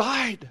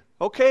inside.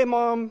 Okay,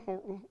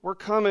 Mom, we're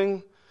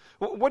coming.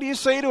 What do you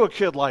say to a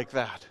kid like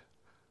that?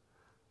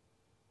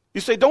 You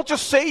say, don't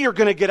just say you're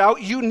going to get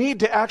out. You need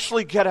to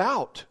actually get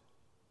out.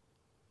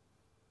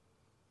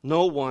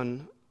 No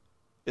one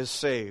is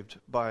saved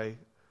by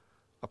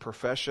a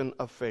profession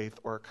of faith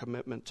or a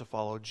commitment to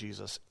follow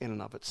Jesus in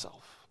and of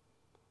itself.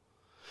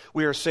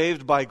 We are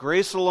saved by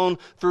grace alone,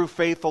 through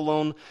faith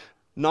alone,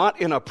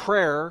 not in a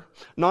prayer,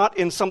 not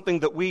in something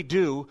that we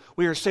do.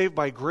 We are saved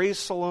by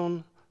grace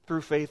alone,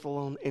 through faith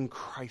alone, in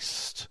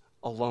Christ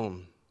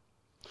alone.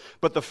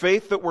 But the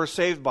faith that we're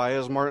saved by,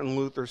 as Martin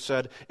Luther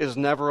said, is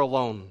never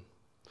alone.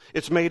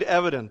 It's made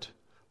evident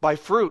by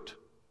fruit,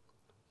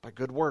 by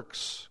good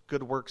works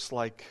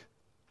like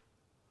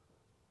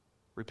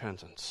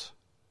repentance.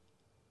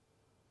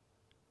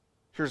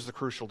 Here's the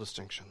crucial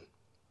distinction.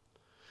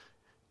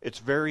 It's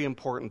very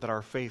important that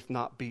our faith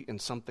not be in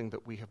something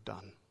that we have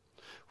done,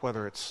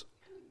 whether it's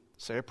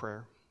say a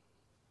prayer,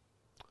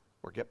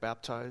 or get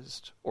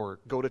baptized, or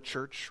go to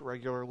church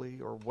regularly,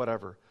 or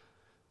whatever.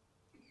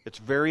 It's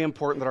very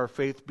important that our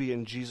faith be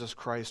in Jesus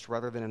Christ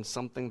rather than in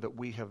something that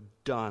we have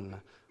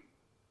done.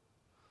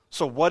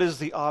 So what is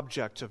the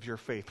object of your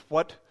faith?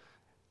 What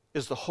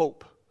is the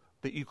hope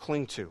that you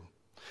cling to?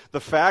 The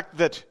fact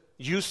that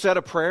you said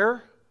a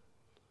prayer,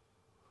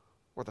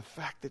 or the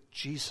fact that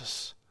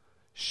Jesus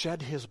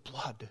shed his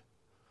blood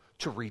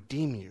to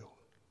redeem you?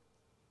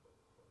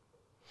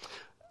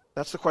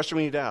 That's the question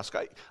we need to ask.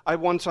 I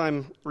one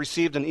time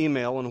received an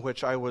email in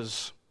which I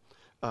was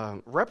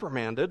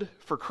reprimanded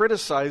for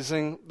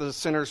criticizing the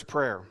sinner's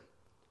prayer.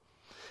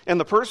 And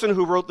the person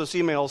who wrote this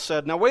email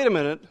said, "Now wait a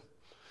minute,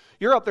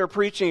 you're up there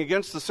preaching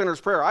against the sinner's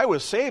prayer. I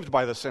was saved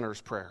by the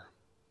sinner's prayer."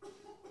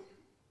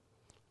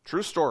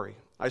 True story.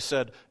 I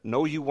said,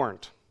 "No, you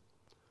weren't.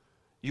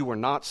 You were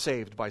not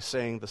saved by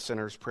saying the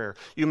sinner's prayer.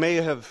 You may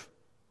have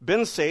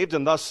been saved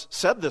and thus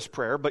said this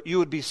prayer, but you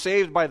would be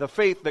saved by the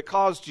faith that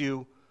caused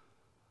you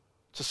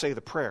to say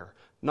the prayer,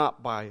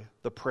 not by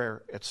the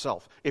prayer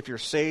itself. If you're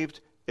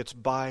saved, it's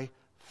by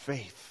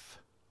faith.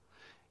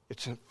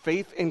 It's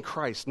faith in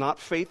Christ, not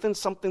faith in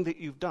something that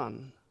you've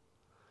done.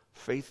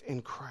 Faith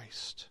in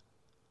Christ.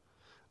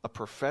 A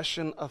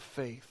profession of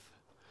faith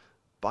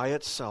by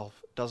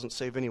itself doesn't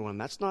save anyone.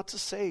 That's not to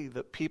say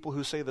that people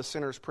who say the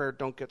sinner's prayer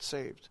don't get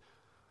saved.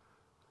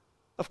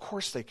 Of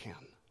course they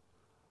can.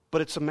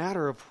 But it's a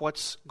matter of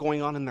what's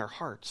going on in their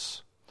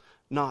hearts,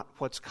 not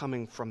what's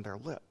coming from their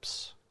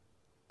lips.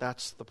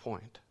 That's the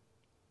point.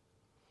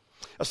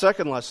 A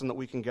second lesson that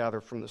we can gather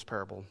from this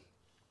parable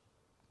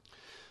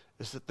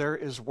is that there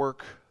is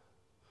work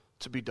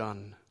to be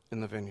done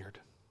in the vineyard.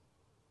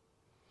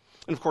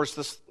 And of course,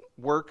 this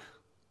work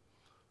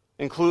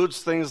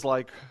includes things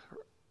like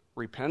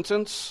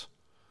repentance.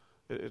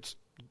 It's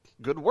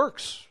good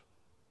works,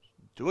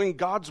 doing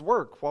God's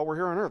work while we're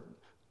here on earth,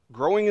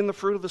 growing in the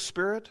fruit of the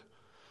Spirit,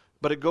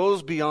 but it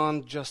goes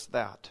beyond just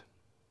that.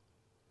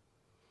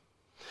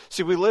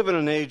 See, we live in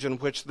an age in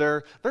which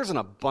there's an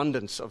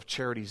abundance of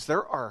charities.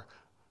 There are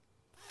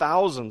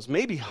thousands,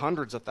 maybe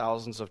hundreds of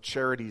thousands of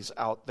charities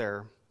out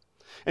there.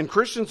 And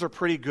Christians are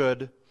pretty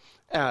good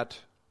at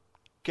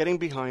getting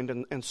behind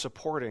and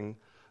supporting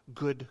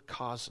good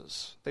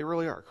causes. They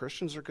really are.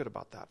 Christians are good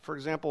about that. For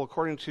example,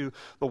 according to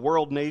the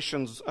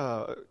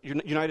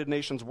United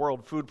Nations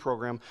World Food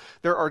Program,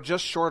 there are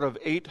just short of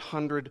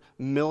 800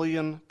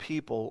 million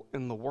people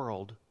in the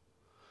world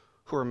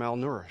who are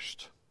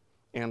malnourished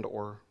and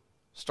or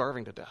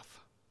starving to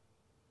death.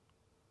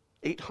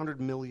 800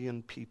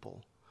 million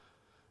people.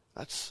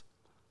 That's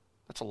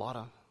a lot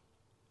of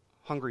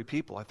hungry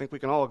people. I think we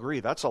can all agree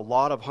that's a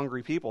lot of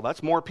hungry people.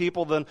 That's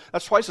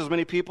twice as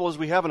many people as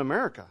we have in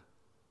America.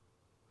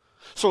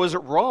 So is it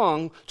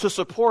wrong to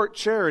support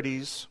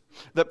charities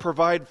that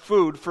provide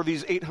food for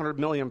these 800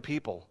 million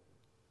people?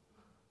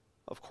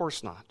 Of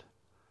course not.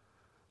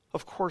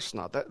 Of course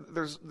not.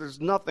 There's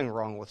nothing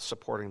wrong with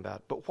supporting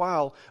that. But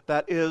while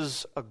that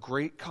is a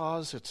great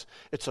cause,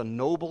 it's a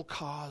noble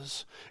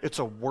cause, it's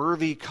a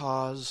worthy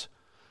cause,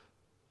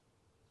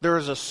 there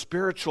is a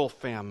spiritual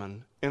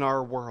famine in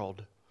our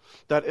world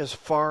that is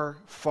far,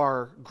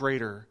 far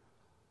greater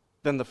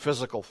than the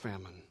physical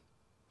famine.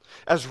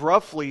 As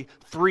roughly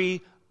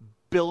 3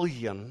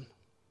 billion,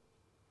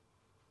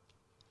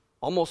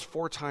 almost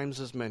 4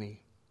 times as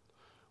many,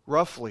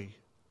 roughly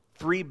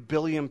 3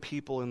 billion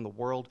people in the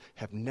world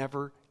have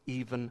never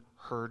even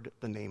heard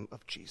the name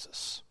of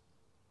Jesus.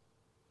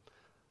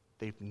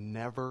 They've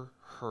never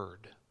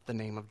heard the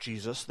name of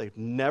Jesus. They've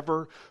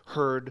never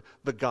heard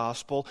the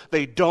gospel.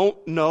 They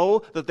don't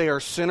know that they are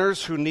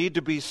sinners who need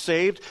to be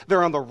saved.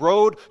 They're on the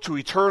road to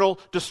eternal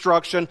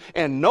destruction,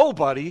 and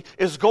nobody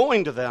is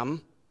going to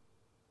them,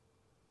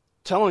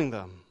 telling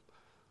them,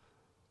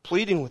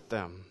 pleading with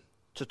them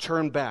to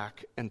turn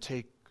back and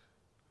take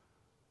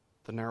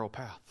the narrow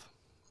path.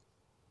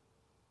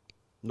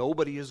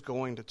 Nobody is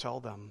going to tell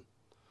them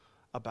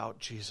about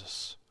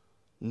Jesus.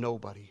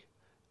 Nobody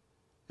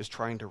is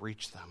trying to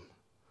reach them.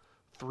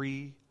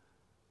 3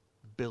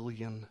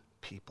 billion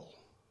people.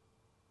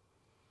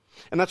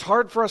 And that's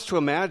hard for us to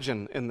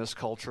imagine in this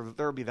culture, that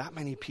there would be that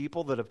many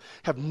people that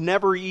have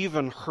never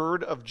even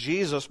heard of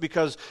Jesus,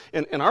 because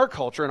in our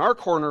culture, in our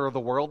corner of the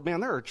world, man,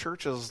 there are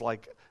churches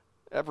like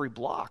every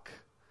block.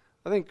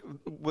 I think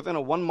within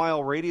a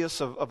 1-mile radius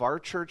of our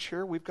church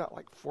here, we've got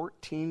like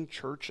 14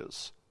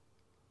 churches.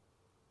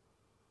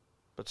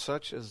 But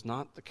such is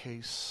not the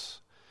case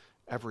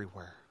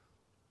everywhere.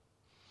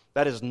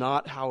 That is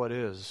not how it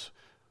is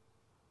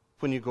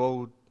when you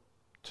go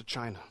to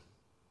China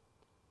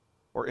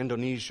or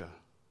Indonesia.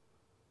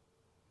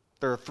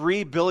 There are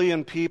 3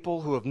 billion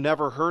people who have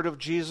never heard of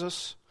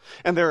Jesus,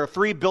 and there are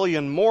 3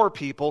 billion more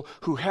people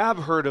who have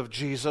heard of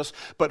Jesus,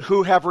 but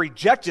who have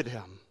rejected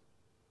him.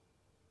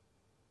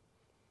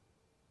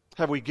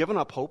 Have we given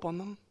up hope on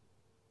them?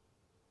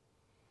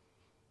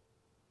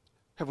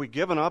 Have we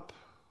given up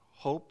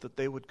hope that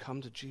they would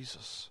come to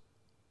Jesus?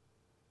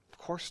 Of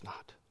course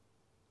not.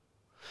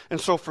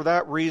 And so for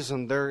that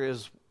reason, there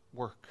is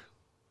work.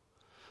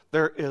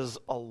 There is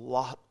a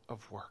lot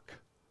of work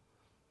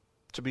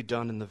to be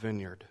done in the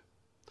vineyard.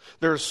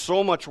 There is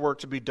so much work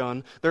to be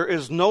done. There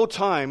is no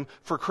time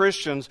for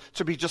Christians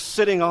to be just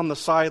sitting on the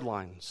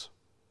sidelines,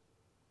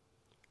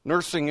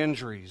 nursing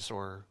injuries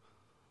or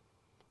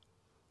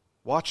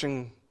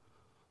watching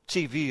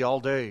TV all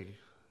day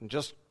and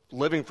just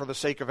living for the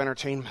sake of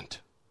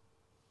entertainment.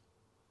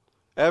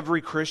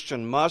 Every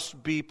Christian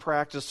must be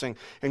practicing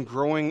and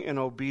growing in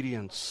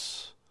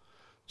obedience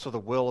to the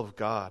will of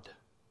God.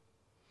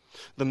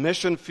 The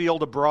mission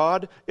field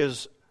abroad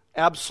is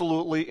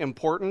absolutely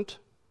important,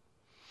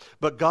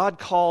 but God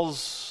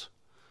calls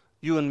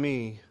you and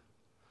me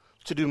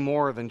to do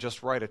more than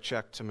just write a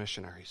check to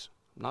missionaries.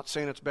 I'm not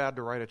saying it's bad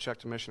to write a check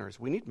to missionaries.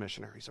 We need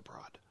missionaries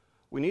abroad.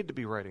 We need to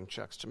be writing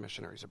checks to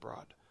missionaries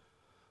abroad.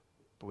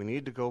 But we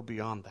need to go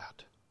beyond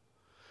that.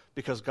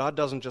 Because God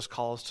doesn't just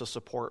call us to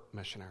support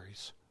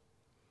missionaries.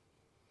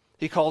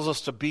 He calls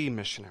us to be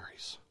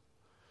missionaries.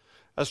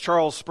 As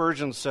Charles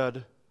Spurgeon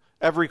said,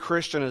 every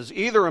Christian is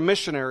either a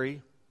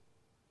missionary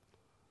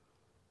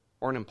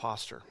or an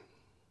imposter.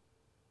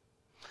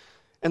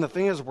 And the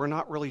thing is, we're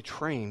not really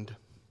trained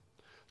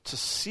to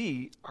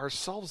see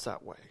ourselves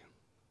that way.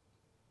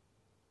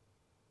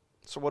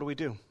 So what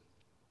do?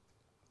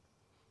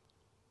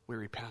 We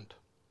repent.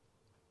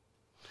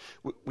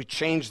 We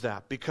change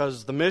that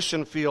because the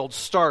mission field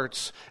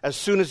starts as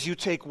soon as you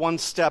take one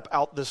step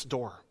out this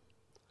door.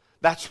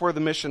 That's where the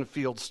mission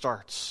field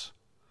starts.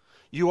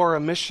 You are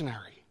a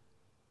missionary.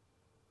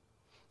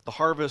 The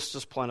harvest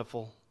is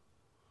plentiful.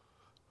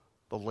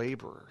 The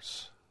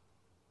laborers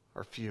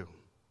are few.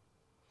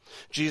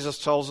 Jesus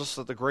tells us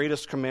that the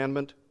greatest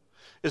commandment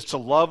is to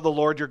love the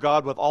Lord your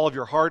God with all of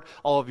your heart,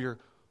 all of your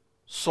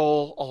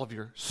soul, all of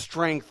your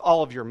strength,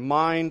 all of your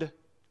mind.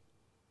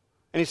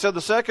 And he said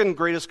the second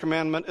greatest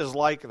commandment is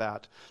like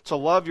that, to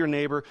love your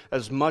neighbor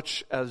as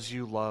much as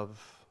you love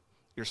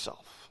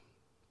yourself.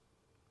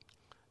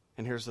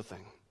 And here's the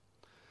thing.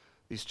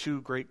 These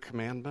two great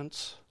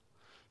commandments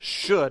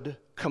should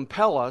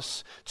compel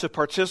us to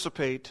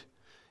participate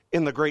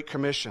in the Great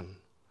Commission.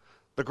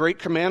 The Great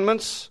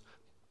Commandments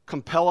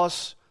compel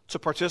us to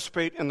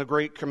participate in the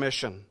Great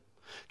Commission.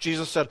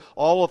 Jesus said,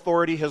 all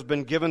authority has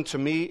been given to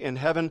me in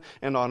heaven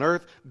and on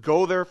earth.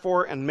 Go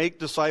therefore and make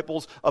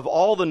disciples of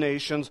all the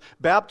nations,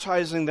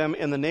 baptizing them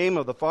in the name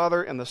of the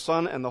Father and the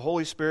Son and the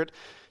Holy Spirit,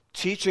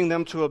 teaching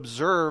them to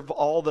observe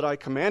all that I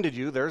commanded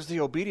you. There's the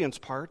obedience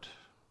part.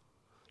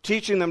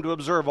 Teaching them to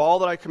observe all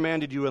that I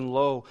commanded you, and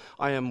lo,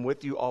 I am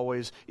with you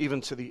always,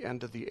 even to the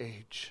end of the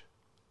age.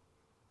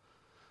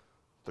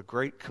 The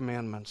great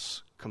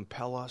commandments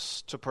compel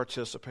us to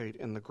participate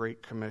in the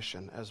Great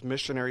Commission as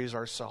missionaries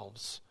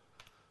ourselves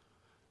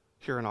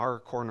here in our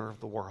corner of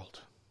the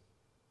world.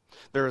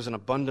 There is an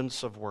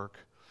abundance of work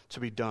to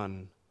be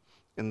done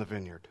in the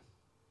vineyard.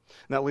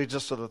 And that leads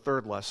us to the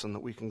third lesson that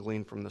we can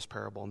glean from this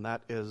parable, and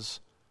that is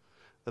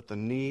that the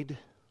need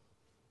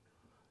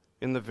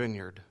in the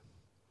vineyard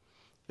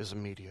is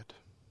immediate.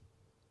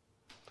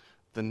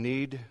 The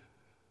need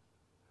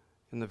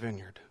in the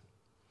vineyard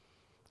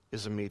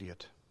is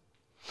immediate.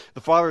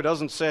 The father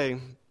doesn't say,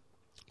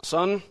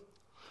 son,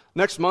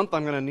 next month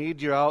I'm going to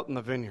need you out in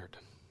the vineyard.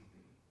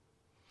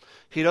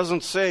 He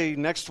doesn't say,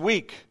 next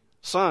week,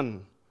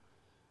 son,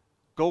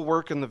 go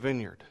work in the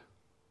vineyard.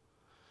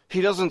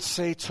 He doesn't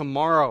say,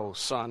 tomorrow,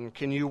 son,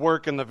 can you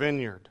work in the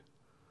vineyard?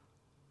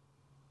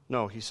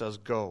 No, he says,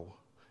 go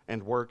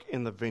and work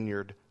in the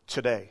vineyard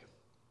today.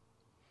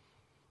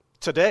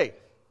 Today.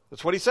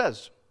 That's what he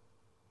says.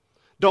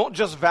 Don't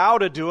just vow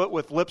to do it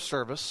with lip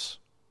service,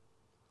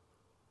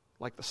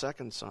 like the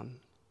second son.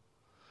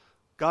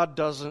 God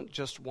doesn't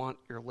just want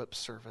your lip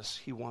service.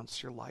 He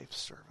wants your life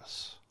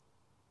service.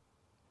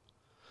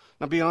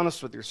 Now be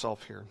honest with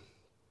yourself here.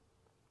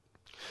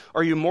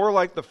 Are you more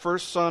like the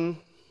first son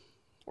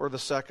or the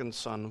second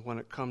son when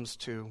it comes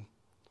to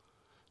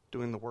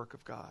doing the work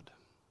of God?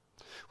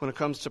 When it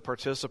comes to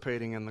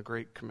participating in the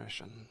Great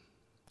Commission?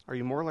 Are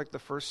you more like the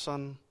first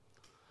son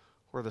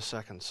or the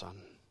second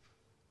son?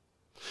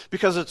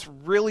 Because it's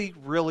really,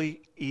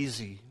 really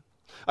easy.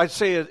 I'd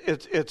say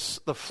it's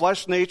the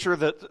flesh nature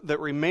that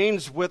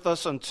remains with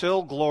us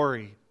until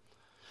glory.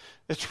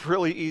 It's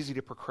really easy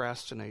to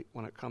procrastinate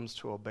when it comes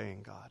to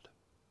obeying God.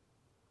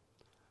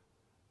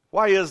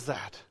 Why is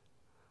that?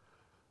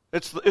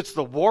 It's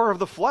the war of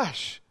the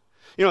flesh.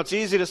 You know, it's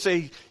easy to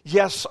say,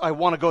 yes, I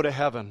want to go to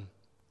heaven.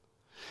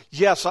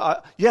 Yes,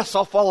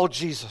 I'll follow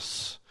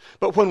Jesus.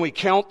 But when we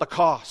count the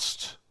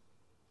cost,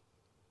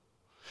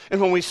 and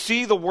when we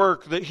see the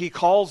work that he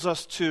calls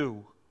us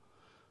to,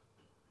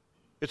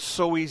 it's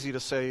so easy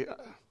to say,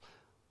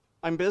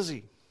 I'm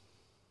busy.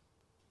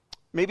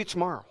 Maybe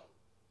tomorrow.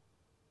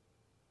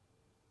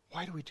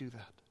 Why do we do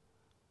that?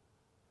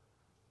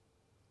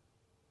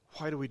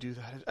 Why do we do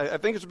that? I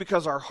think it's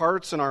because our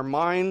hearts and our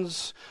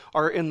minds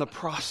are in the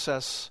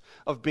process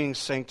of being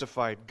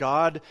sanctified.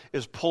 God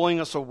is pulling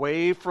us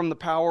away from the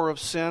power of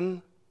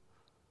sin,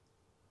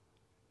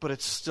 but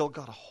it's still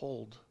got a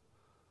hold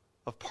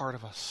of part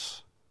of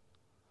us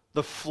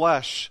The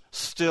flesh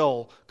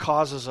still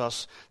causes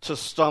us to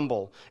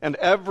stumble. And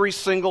every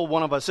single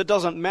one of us, it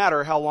doesn't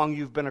matter how long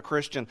you've been a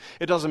Christian.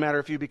 It doesn't matter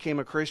if you became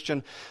a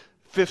Christian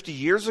 50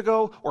 years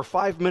ago or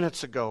 5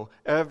 minutes ago.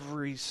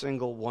 Every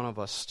single one of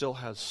us still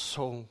has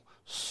so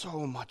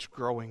much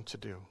growing to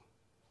do.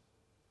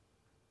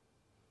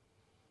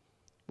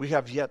 We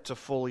have yet to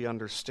fully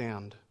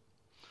understand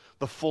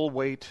the full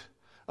weight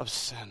of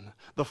sin,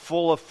 the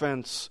full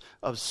offense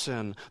of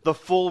sin, the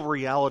full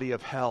reality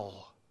of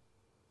hell.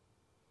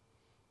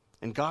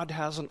 And God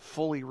hasn't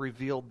fully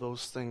revealed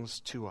those things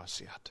to us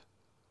yet.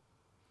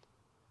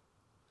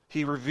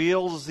 He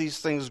reveals these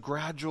things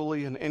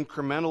gradually and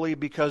incrementally,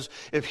 because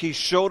if He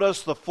showed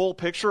us the full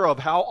picture of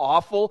how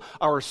awful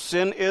our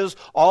sin is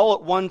all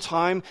at one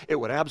time, it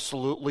would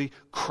absolutely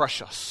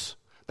crush us.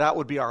 That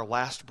would be our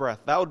last breath.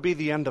 That would be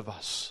the end of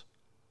us.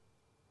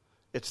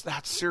 It's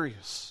that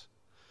serious.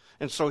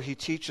 And so He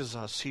teaches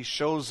us, He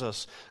shows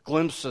us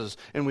glimpses,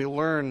 and we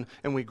learn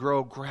and we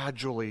grow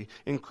gradually,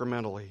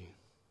 incrementally.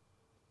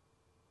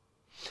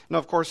 Now,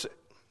 of course,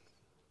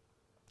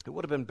 it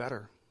would have been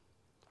better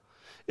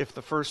if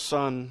the first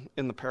son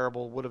in the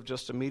parable would have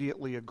just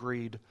immediately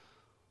agreed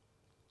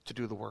to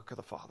do the work of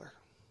the Father.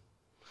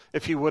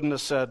 If he wouldn't have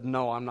said,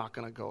 no, I'm not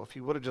going to go. If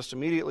he would have just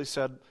immediately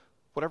said,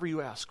 whatever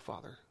you ask,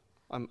 Father,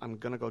 I'm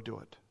going to go do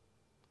it.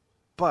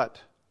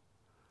 But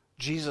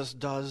Jesus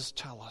does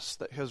tell us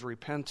that his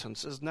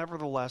repentance is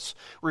nevertheless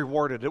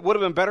rewarded. It would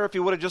have been better if he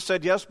would have just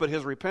said yes, but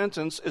his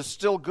repentance is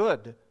still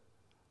good.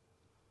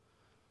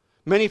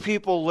 Many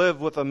people live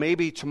with a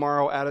maybe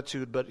tomorrow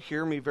attitude, but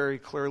hear me very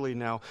clearly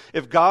now.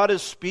 If God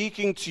is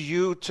speaking to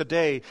you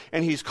today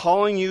and He's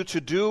calling you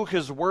to do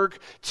His work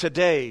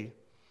today,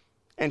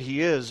 and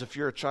He is if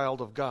you're a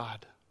child of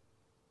God,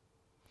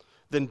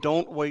 then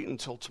don't wait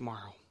until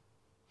tomorrow.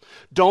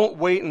 Don't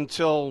wait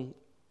until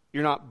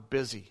you're not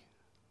busy.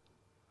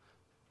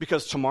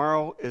 Because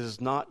tomorrow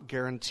is not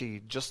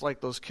guaranteed. Just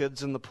like those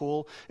kids in the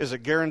pool, is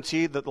it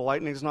guaranteed that the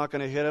lightning's not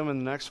going to hit them in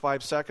the next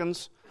 5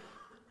 seconds?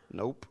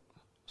 Nope.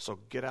 So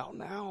get out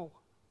now.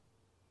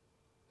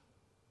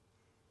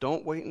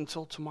 Don't wait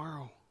until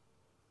tomorrow.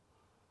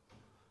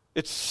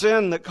 It's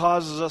sin that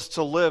causes us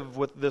to live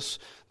with this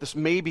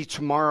maybe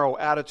tomorrow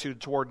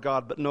attitude toward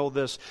God. But know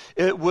this,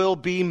 it will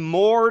be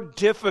more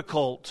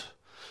difficult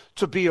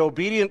to be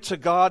obedient to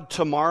God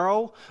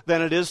tomorrow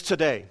than it is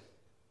today.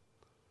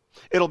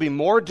 It'll be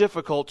more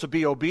difficult to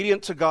be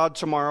obedient to God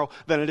tomorrow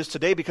than it is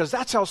today, because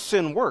that's how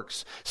sin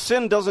works.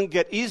 Sin doesn't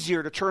get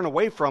easier to turn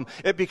away from.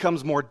 It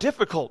becomes more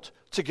difficult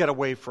to get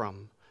away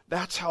from.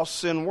 That's how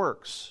sin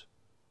works.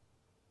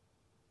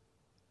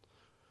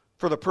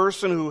 For the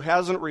person who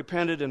hasn't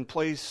repented and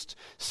placed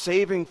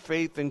saving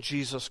faith in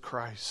Jesus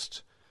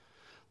Christ,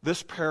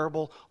 this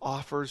parable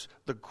offers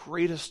the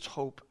greatest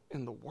hope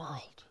in the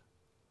world.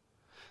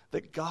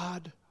 That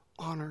God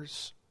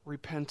honors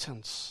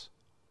repentance.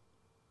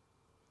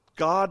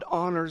 God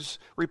honors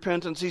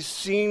repentance. He's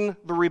seen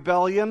the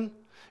rebellion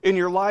in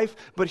your life,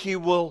 but He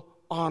will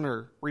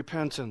honor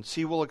repentance.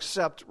 He will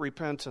accept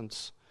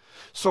repentance.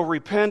 So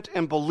repent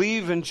and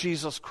believe in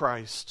Jesus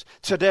Christ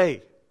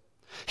today.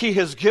 He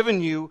has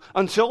given you,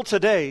 until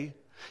today,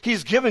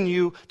 He's given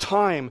you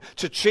time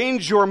to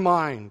change your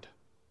mind.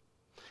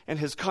 And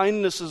His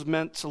kindness is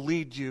meant to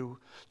lead you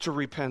to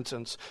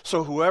repentance.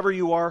 So whoever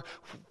you are,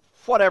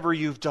 whatever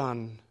you've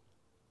done,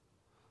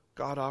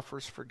 God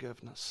offers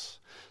forgiveness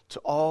to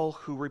all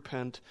who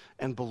repent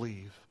and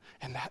believe.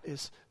 And that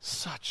is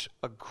such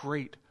a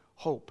great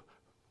hope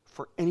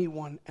for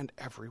anyone and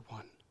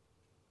everyone.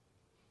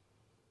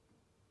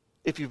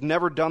 If you've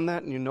never done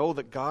that and you know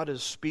that God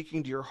is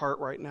speaking to your heart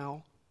right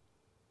now,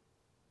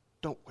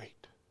 don't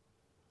wait.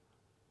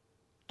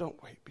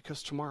 Don't wait,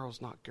 because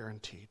tomorrow's not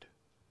guaranteed.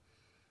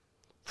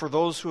 For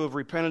those who have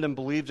repented and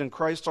believed in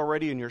Christ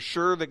already, and you're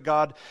sure that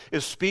God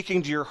is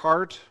speaking to your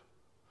heart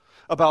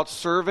about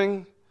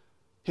serving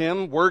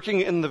Him,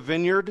 working in the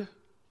vineyard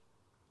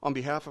on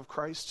behalf of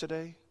Christ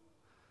today,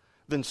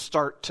 then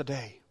start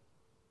today.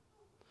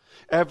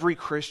 Every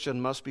Christian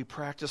must be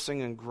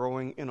practicing and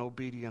growing in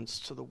obedience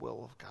to the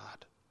will of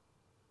God.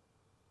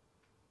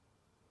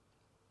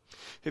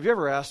 Have you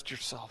ever asked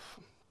yourself,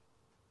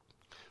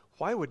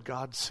 why would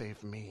God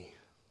save me?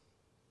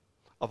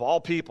 Of all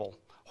people,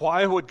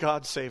 why would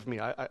God save me?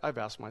 I've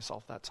asked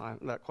myself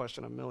that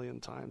question a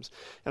million times.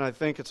 And I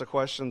think it's a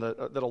question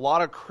that a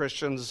lot of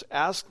Christians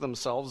ask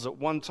themselves at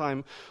one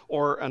time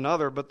or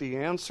another, but the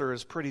answer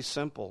is pretty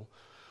simple.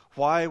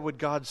 Why would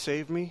God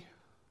save me?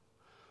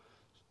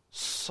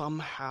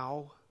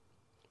 Somehow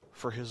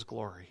for His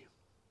glory.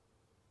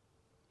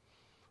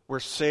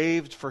 We're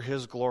saved for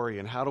His glory.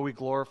 And how do we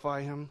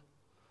glorify Him?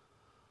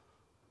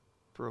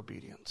 Through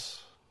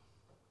obedience.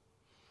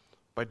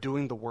 By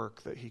doing the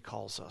work that He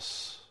calls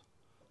us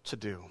to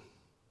do.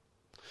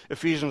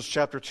 Ephesians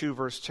chapter 2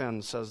 verse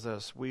 10 says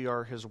this: we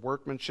are His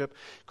workmanship,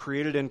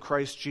 created in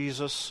Christ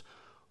Jesus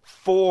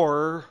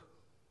for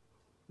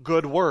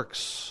good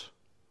works.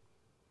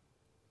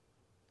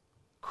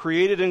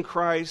 Created in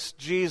Christ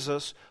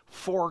Jesus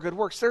for good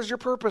works. There's your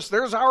purpose.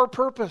 There's our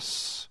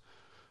purpose.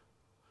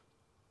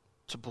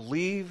 to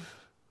believe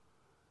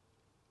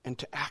and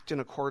to act in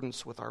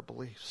accordance with our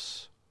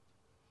beliefs.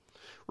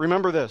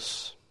 Remember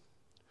this: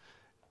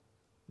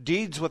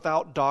 deeds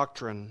without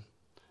doctrine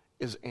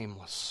is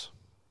aimless,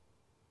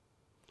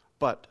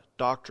 but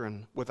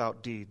doctrine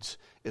without deeds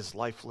is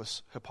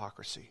lifeless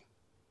hypocrisy.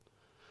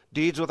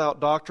 Deeds without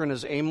doctrine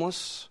is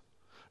aimless.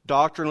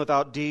 Doctrine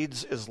without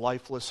deeds is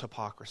lifeless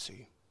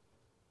hypocrisy.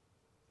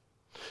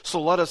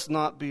 So let us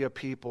not be a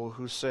people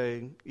who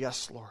say,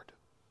 "Yes, Lord,"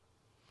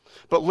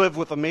 but live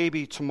with a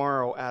maybe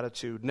tomorrow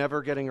attitude,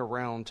 never getting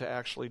around to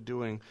actually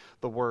doing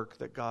the work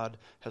that God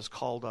has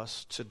called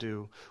us to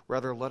do.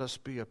 Rather, let us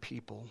be a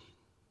people.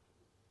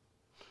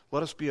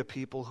 Let us be a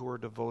people who are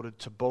devoted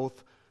to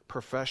both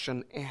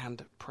profession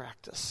and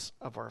practice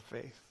of our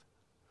faith,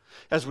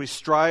 as we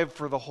strive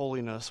for the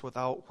holiness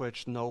without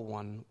which no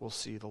one will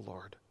see the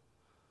Lord.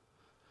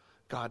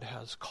 God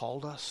has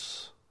called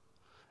us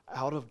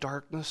out of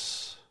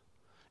darkness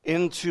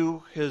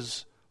into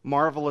his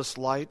marvelous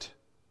light.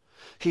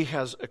 He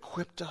has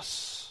equipped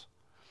us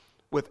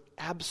with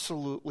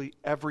absolutely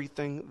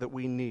everything that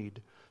we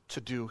need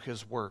to do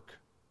his work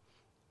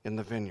in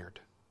the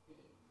vineyard.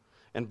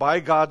 And by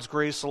God's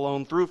grace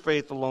alone, through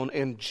faith alone,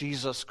 in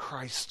Jesus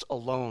Christ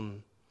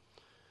alone,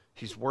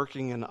 he's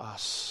working in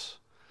us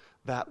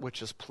that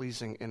which is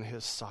pleasing in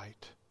his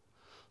sight,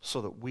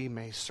 so that we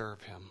may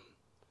serve him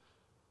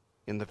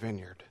in the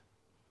vineyard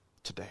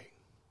today.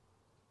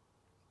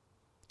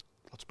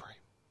 Let's pray.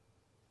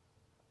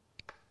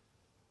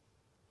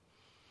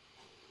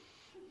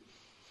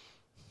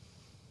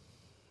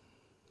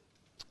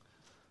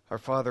 Our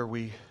Father,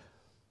 we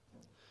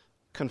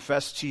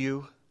confess to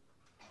you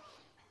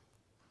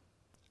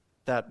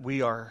that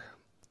we are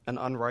an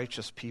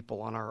unrighteous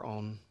people on our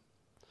own,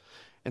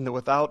 and that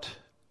without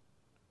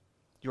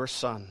your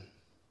Son,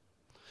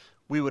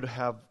 we would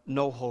have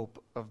no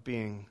hope of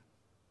being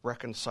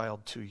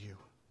reconciled to you.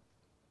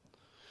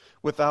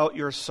 Without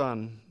your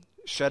Son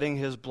shedding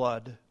his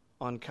blood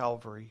on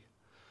Calvary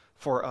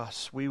for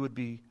us, we would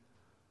be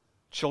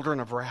children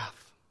of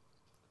wrath,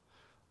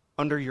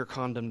 under your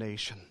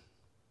condemnation.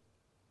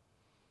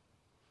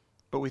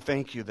 But we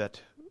thank you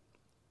that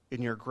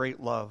in your great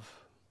love,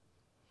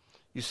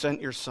 you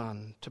sent your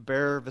Son to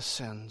bear the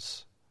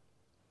sins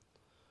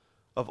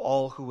of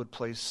all who would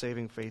place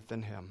saving faith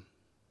in him.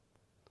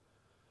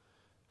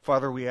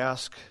 Father, we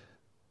ask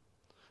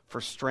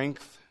for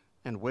strength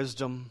and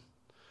wisdom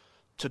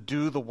to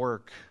do the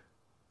work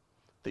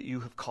that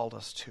you have called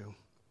us to.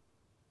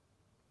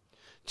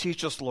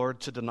 Teach us, Lord,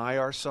 to deny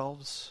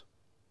ourselves,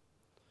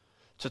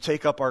 to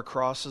take up our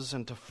crosses,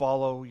 and to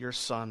follow your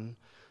Son,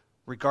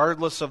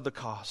 regardless of the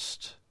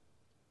cost,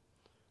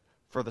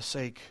 for the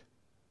sake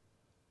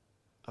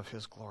of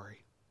his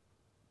glory,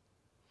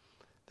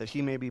 that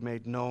he may be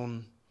made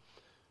known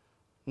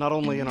not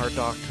only in our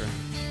doctrine,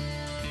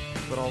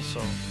 but also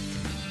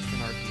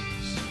in our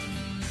deeds.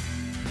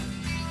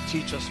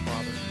 Teach us,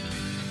 Father.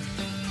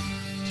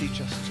 Teach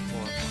us to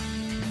glorify.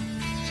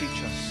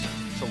 Teach us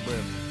to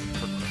live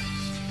for Christ.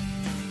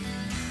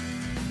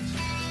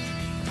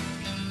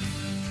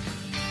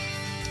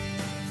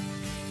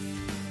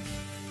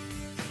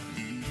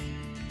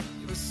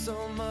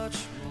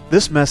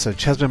 This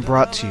message has been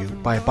brought to you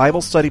by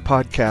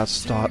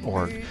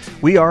BibleStudyPodcasts.org.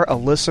 We are a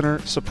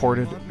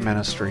listener-supported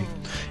ministry.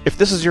 If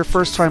this is your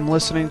first time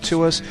listening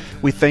to us,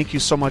 we thank you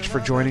so much for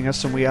joining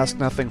us, and we ask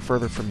nothing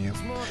further from you.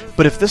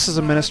 But if this is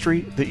a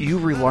ministry that you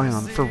rely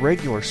on for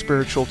regular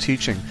spiritual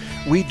teaching,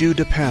 we do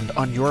depend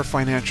on your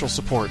financial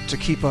support to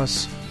keep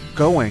us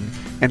going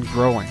and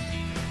growing.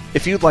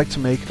 If you'd like to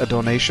make a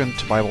donation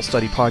to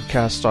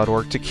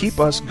BibleStudyPodcasts.org to keep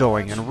us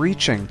going and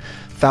reaching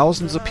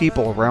thousands of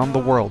people around the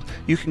world,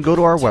 you can go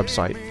to our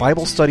website,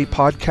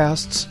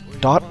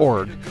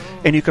 BibleStudyPodcasts.org,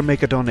 and you can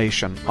make a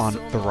donation on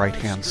the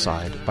right-hand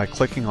side by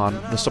clicking on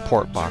the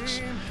support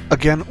box.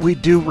 Again, we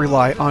do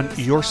rely on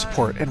your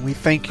support, and we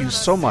thank you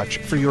so much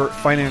for your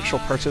financial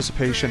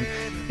participation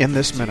in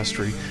this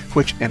ministry,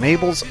 which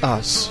enables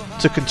us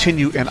to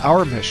continue in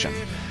our mission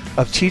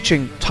of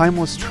teaching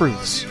timeless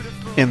truths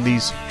in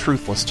these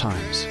truthless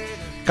times.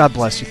 God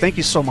bless you. Thank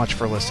you so much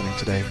for listening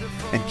today,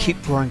 and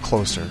keep growing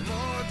closer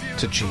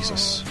to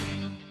Jesus.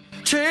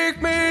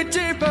 Take me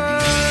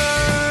deeper.